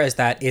insofar as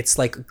that it's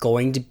like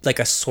going to like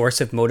a source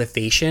of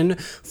motivation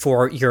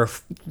for your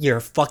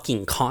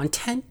fucking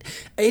content.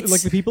 It's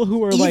Like the people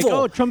who are like, evil.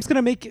 "Oh, Trump's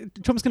gonna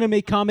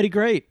make comedy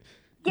great."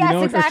 Yes, you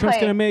know, or Trump's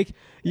exactly. gonna make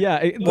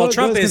well,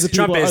 Trump those is kinds of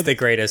people are- the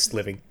greatest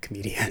living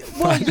comedian.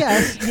 Well,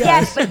 yes,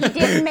 Yes, but he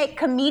didn't make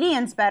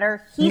comedians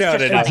better. He's No, just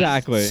no, no. funny.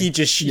 Exactly. He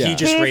just Yeah. he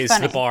just He's raised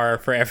funny. the bar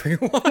for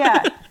everyone.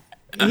 Yeah.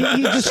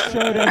 he just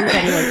showed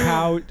everybody like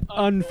how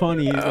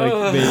unfunny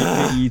like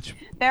they each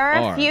There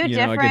are a few you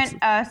know, like,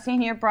 different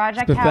senior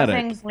project pathetic.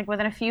 housings, like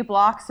within a few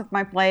blocks of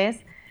my place,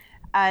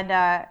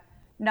 and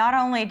not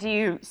only do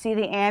you see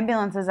the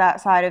ambulances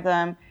outside of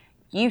them,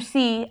 you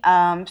see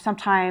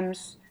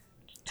sometimes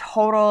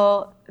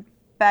total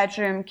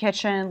bedroom,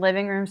 kitchen,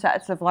 living room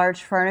sets of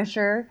large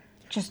furniture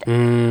just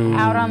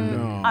out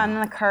on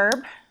the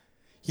curb.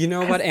 You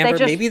know what,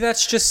 Amber? Maybe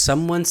that's just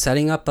someone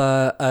setting up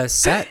a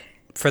set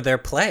for their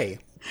play.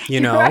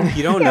 You know,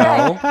 you don't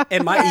know.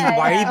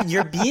 Why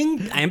you're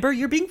being Amber?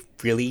 You're being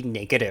really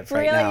negative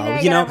right now.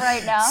 You know,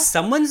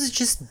 someone's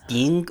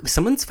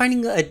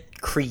finding a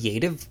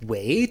creative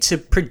way to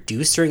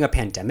produce during a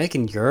pandemic,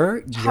 and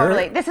you're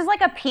This is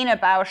like a Pina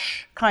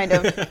Bausch kind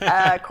of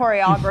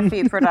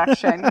choreography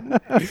production.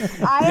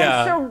 I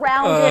am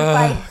surrounded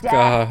by death.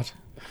 God.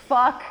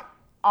 Fuck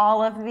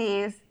all of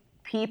these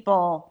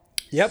people.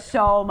 Yep.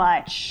 So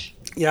much.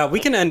 Yeah,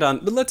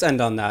 let's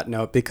end on that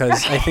note,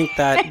 because I think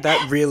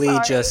that really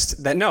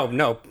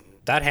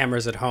that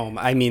hammers it home.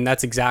 I mean,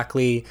 that's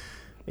exactly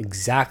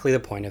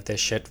the point of this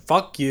shit.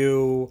 Fuck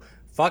you.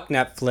 Fuck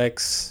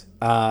Netflix.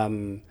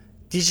 I'm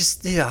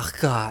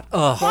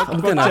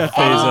gonna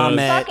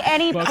vomit. Fuck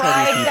any pride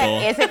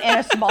that isn't in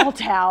a small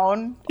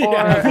town.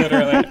 Or...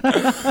 literally.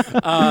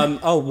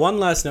 One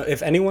last note.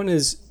 If anyone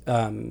is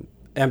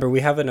Amber, we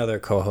have another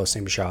co-host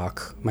named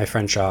Jacques, my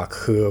friend Jacques,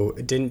 who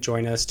didn't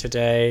join us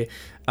today.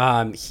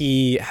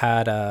 He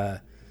had an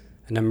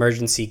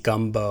emergency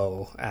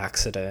gumbo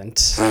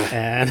accident,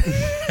 and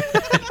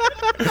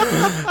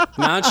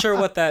not sure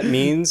what that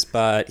means,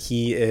 but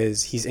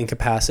he's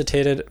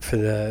incapacitated for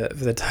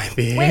the time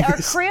being. Wait, are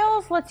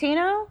Creoles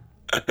Latino?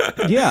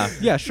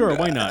 Yeah, sure.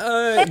 Why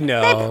not?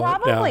 No, they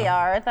probably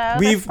are though.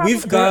 We've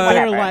got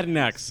They're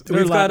Latinx.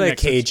 We've got a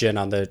Cajun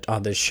on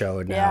the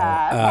show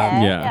now.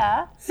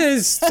 Yeah.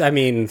 I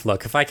mean,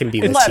 look, if I can be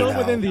It's Latino, still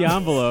within the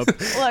envelope.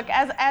 Look,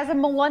 as a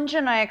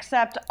Melungeon, I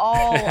accept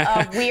all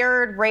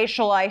weird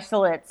racial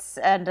isolates,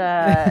 and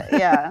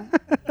yeah.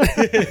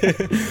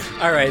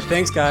 All right,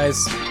 thanks,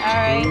 guys. All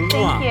right,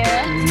 thank you.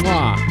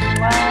 Mwah.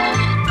 Well.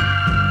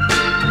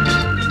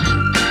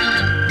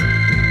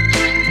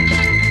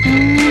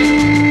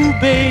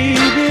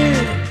 Baby,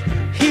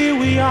 here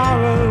we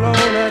are alone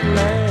at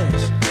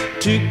last,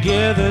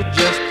 together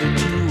just the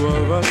two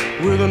of us,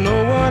 with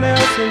no one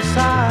else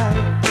inside.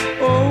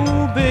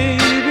 Oh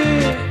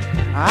baby,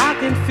 I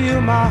can feel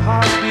my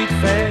heart beat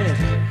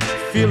fast,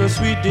 feel a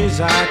sweet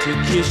desire to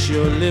kiss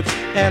your lips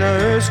and a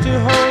urge to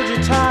hold you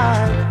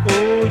tight.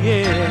 Oh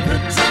yeah, the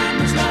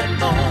time is right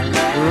for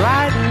love.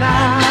 Right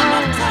now,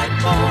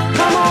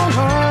 come on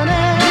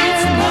honey,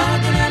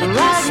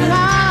 right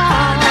now.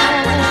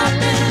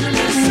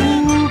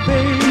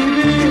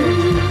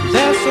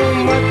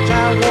 I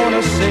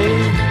wanna say,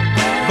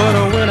 but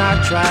when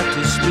I try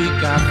to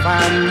speak, I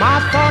find my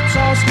thoughts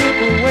all slip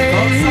away.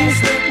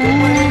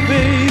 Ooh,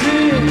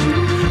 baby,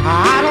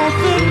 I don't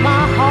think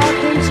my heart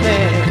can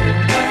stand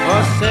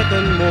a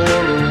second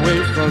more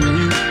away from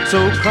you.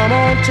 So come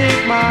on,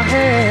 take my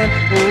hand.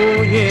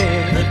 Oh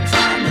yeah, the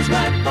time is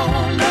right for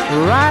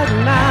love. Right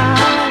now,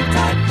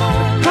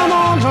 come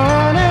on,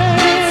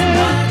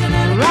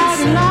 honey,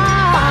 right now.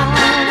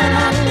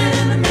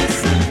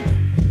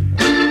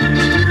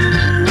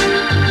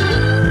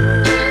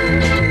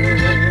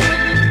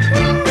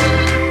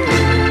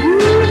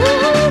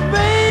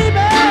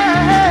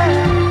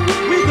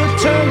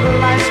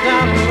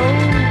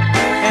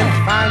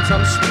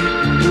 Some sweet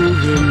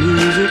moving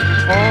music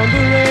on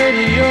the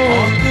radio.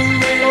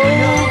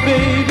 Oh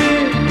baby,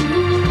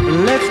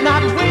 let's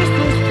not waste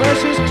this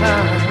precious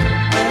time.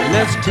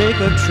 Let's take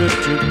a trip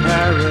to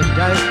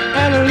paradise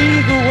and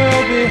leave the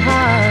world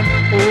behind.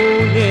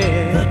 Oh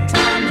yeah, the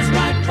time is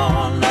right for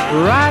love.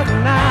 Right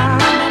now,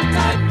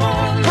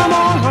 come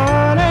on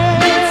honey,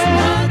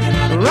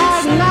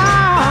 right now.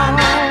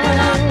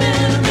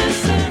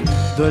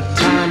 The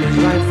time is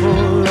right for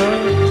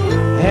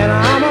love, and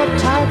I'm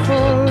uptight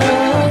for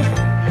love.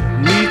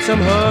 Need some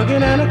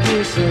hugging and a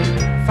kissing,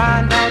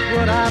 find out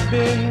what I've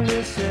been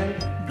missing.